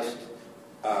reveals Christ,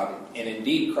 and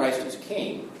indeed Christ is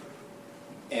king,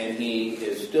 and he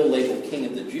is still labeled King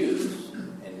of the Jews,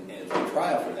 and is on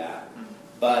trial for that.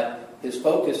 But his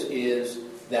focus is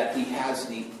that he has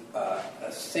the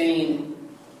same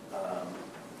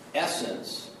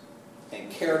essence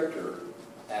and character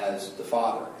as the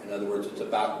Father. In other words, it's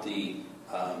about the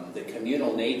the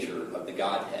communal nature of the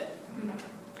Godhead,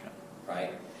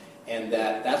 right? And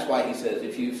that's why he says,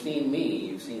 if you've seen me,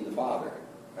 you've seen the Father,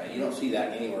 right? You don't see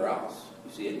that anywhere else.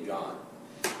 You see it in John.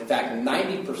 In fact,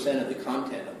 90% of the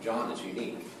content of John is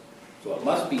unique. So it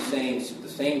must be saying the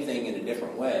same thing in a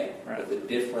different way, right, with a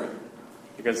different.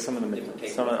 Because a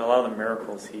lot of the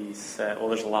miracles he said, well,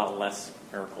 there's a lot less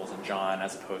miracles in John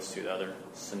as opposed to the other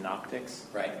synoptics.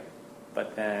 Right.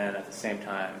 But then at the same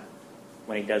time,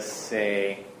 when he does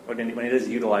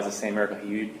utilize the same miracle,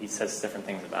 he says different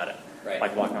things about it. Right.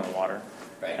 Like walking on the water.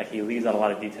 Right. Like he leaves out a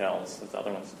lot of details that the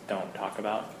other ones don't talk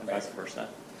about, and vice versa.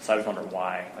 So I just wonder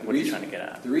why. Like, what he's trying to get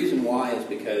at. The reason why is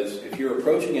because if you're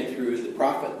approaching it through the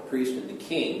prophet, the priest, and the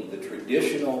king, the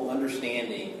traditional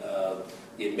understanding of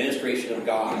the administration of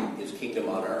God is kingdom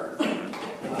on earth.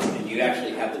 And you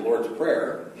actually have the Lord's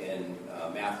Prayer in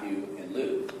Matthew and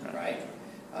Luke, right?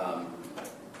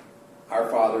 Our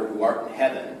Father who art in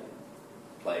heaven,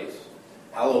 place,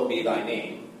 hallowed be thy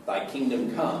name. Thy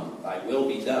kingdom come, thy will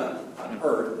be done on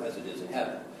earth as it is in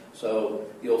heaven. So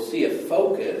you'll see a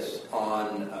focus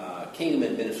on kingdom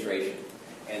administration.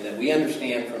 And that we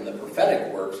understand from the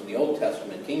prophetic works in the Old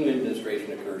Testament, kingdom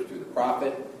administration occurs through the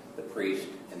prophet, the priest,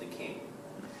 and the king.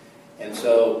 And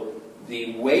so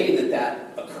the way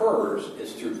that occurs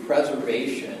is through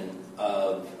preservation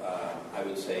of, I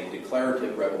would say,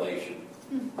 declarative revelation.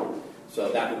 So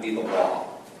that would be the law.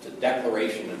 It's a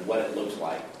declaration of what it looks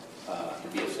like to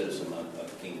be a citizen of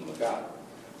the kingdom of God.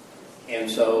 And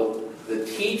so the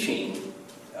teaching,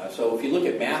 so if you look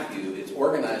at Matthew, it's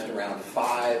organized around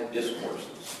 5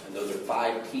 discourses. And those are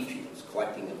 5 teachings,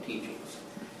 collecting of teachings.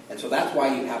 And so that's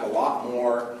why you have a lot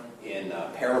more in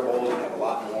parables, you have a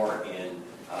lot more in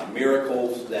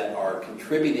miracles that are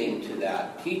contributing to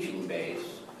that teaching base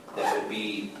that would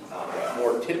be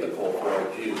more typical for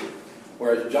a Jew.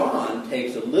 Whereas John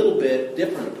takes a little bit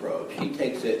different approach. He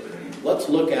takes it, let's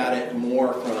look at it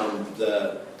more from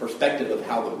the perspective of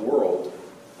how the world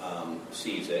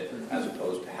sees it, as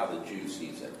opposed to how the Jew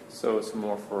sees it. So it's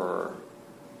more for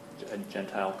a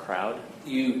Gentile crowd?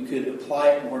 You could apply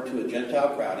it more to a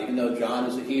Gentile crowd, even though John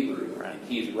is a Hebrew, right, and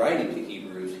he's writing to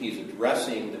Hebrews, he's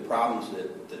addressing the problems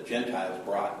that the Gentiles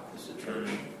brought as the church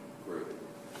group,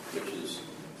 which is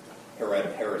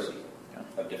heresy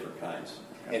of different kinds.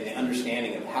 And the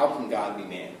understanding of how can God be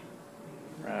man.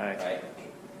 Right?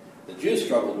 The Jews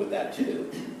struggled with that too.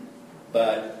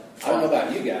 But I don't know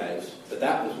about you guys, but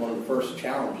that was one of the first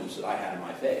challenges that I had in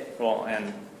my faith. Well,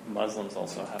 and Muslims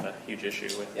also have a huge issue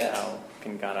with how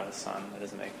can God have a son? That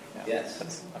doesn't make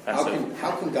that's offensive.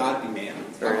 How can God be man?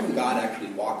 How can God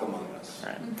actually walk among us?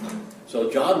 Right. So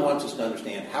John wants us to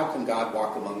understand how can God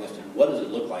walk among us and what does it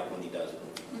look like when he does it?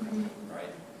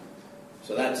 Right?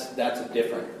 So that's a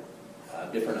different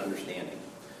understanding.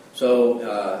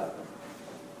 So,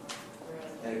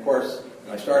 and of course,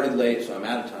 I started late, so I'm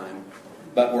out of time.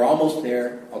 But we're almost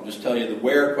there. I'll just tell you the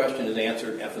where question is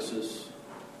answered. Ephesus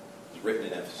is written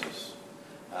in Ephesus.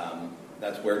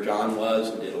 That's where John was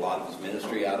and did a lot of his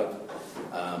ministry out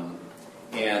of.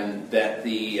 And that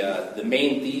the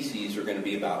main theses are going to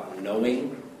be about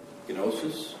knowing,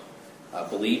 gnosis,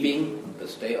 believing,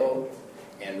 pisteo,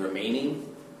 and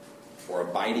remaining, or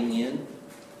abiding in.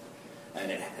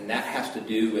 And that has to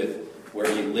do with where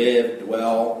you live,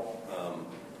 dwell.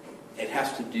 It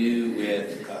has to do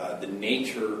with the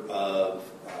nature of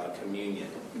communion.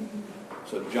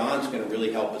 So John's going to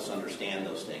really help us understand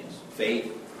those things.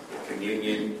 Faith,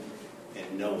 communion,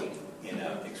 and knowing in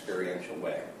an experiential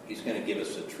way. He's going to give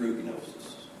us a true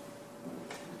gnosis.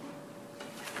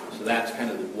 So that's kind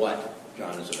of what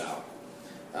John is about.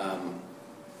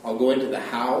 I'll go into the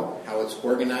how it's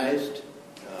organized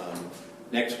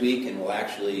next week, and we'll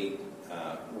actually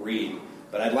read.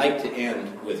 But I'd like to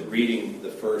end with reading the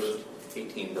first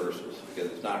 18 verses,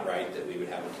 because it's not right that we would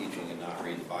have a teaching and not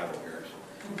read the Bible here,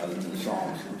 other than the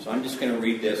Psalms. So I'm just going to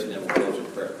read this, and then we'll close in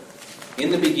prayer. In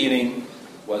the beginning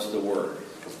was the Word,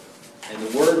 and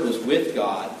the Word was with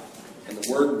God, and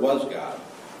the Word was God.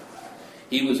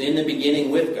 He was in the beginning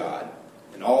with God,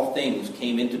 and all things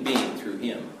came into being through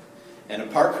Him. And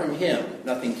apart from Him,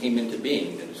 nothing came into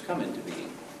being that has come into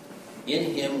being.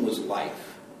 In Him was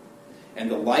life, and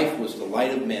the life was the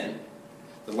light of men.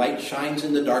 The light shines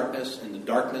in the darkness, and the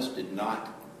darkness did not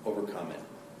overcome it.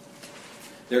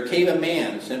 There came a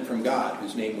man sent from God,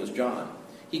 whose name was John.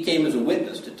 He came as a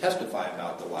witness to testify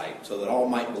about the light, so that all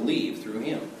might believe through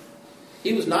him.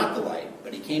 He was not the light,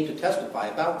 but he came to testify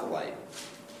about the light.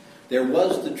 There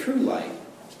was the true light,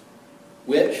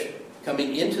 which,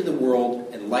 coming into the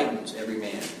world, enlightens every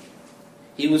man.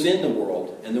 He was in the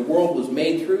world, and the world was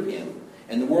made through him,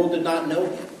 and the world did not know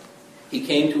him. He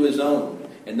came to his own,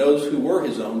 And those who were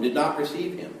his own did not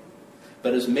receive him.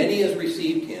 But as many as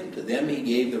received him, to them he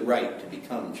gave the right to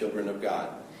become children of God,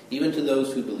 even to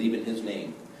those who believe in his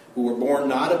name, who were born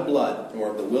not of blood, nor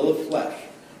of the will of flesh,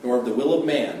 nor of the will of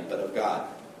man, but of God.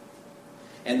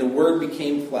 And the Word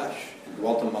became flesh and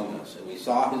dwelt among us, and we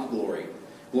saw his glory.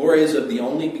 Glory as of the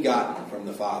only begotten from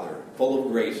the Father, full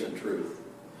of grace and truth.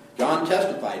 John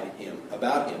testified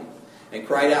about him, and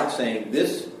cried out, saying,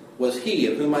 This was he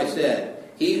of whom I said,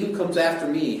 He who comes after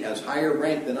me has higher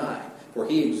rank than I, for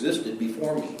he existed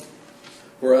before me.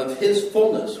 For of his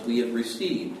fullness we have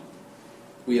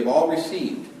all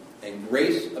received, and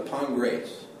grace upon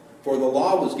grace. For the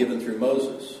law was given through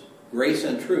Moses. Grace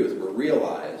and truth were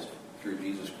realized through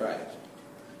Jesus Christ.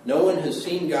 No one has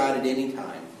seen God at any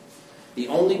time. The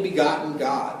only begotten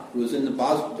God, who is in the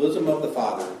bosom of the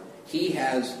Father, he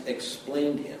has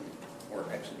explained him, or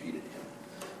exegeted him.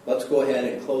 Let's go ahead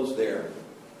and close there.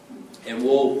 And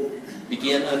we'll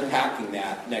begin unpacking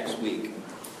that next week.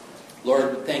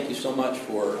 Lord, thank you so much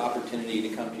for opportunity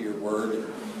to come to your word.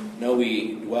 And know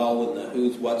we dwell in the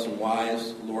who's, what's, and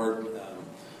whys, Lord,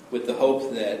 with the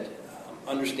hope that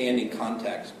understanding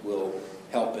context will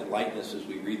help enlighten us as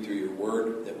we read through your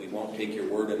word, that we won't take your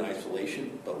word in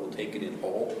isolation, but we'll take it in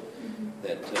whole,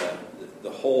 that the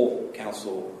whole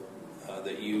counsel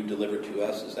that you deliver to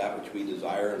us is that which we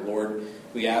desire. And Lord,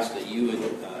 we ask that you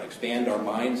would expand our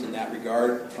minds in that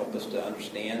regard, help us to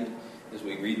understand as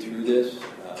we read through this,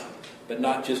 but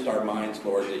not just our minds,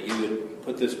 Lord, that you would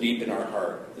put this deep in our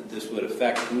heart, that this would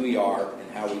affect who we are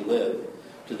and how we live,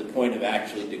 to the point of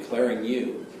actually declaring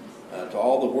you to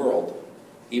all the world,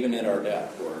 even at our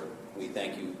death, Lord. We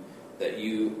thank you that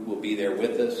you will be there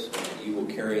with us, and that you will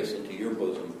carry us into your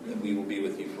bosom, that we will be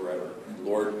with you forever. And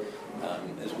Lord,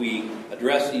 as we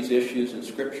address these issues in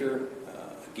Scripture,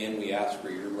 again, we ask for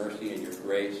your mercy and your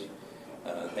grace.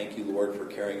 Thank you, Lord, for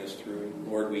carrying us through.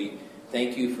 Lord, we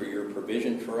thank you for your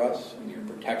provision for us and your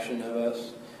protection of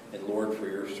us, and Lord, for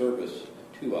your service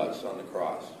to us on the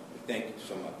cross. We thank you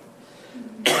so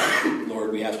much.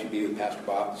 Lord, we ask you to be with Pastor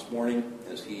Bob this morning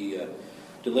as he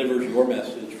delivers your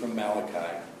message from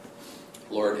Malachi.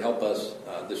 Lord, help us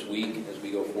this week as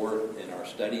we go forward in our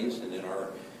studies and in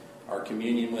our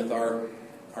communion with our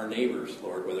neighbors,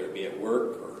 Lord, whether it be at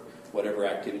work or whatever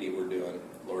activity we're doing.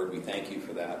 Lord, we thank you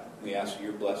for that. We ask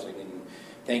your blessing and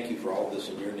thank you for all of this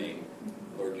in your name.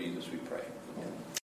 Lord Jesus, we pray. Amen.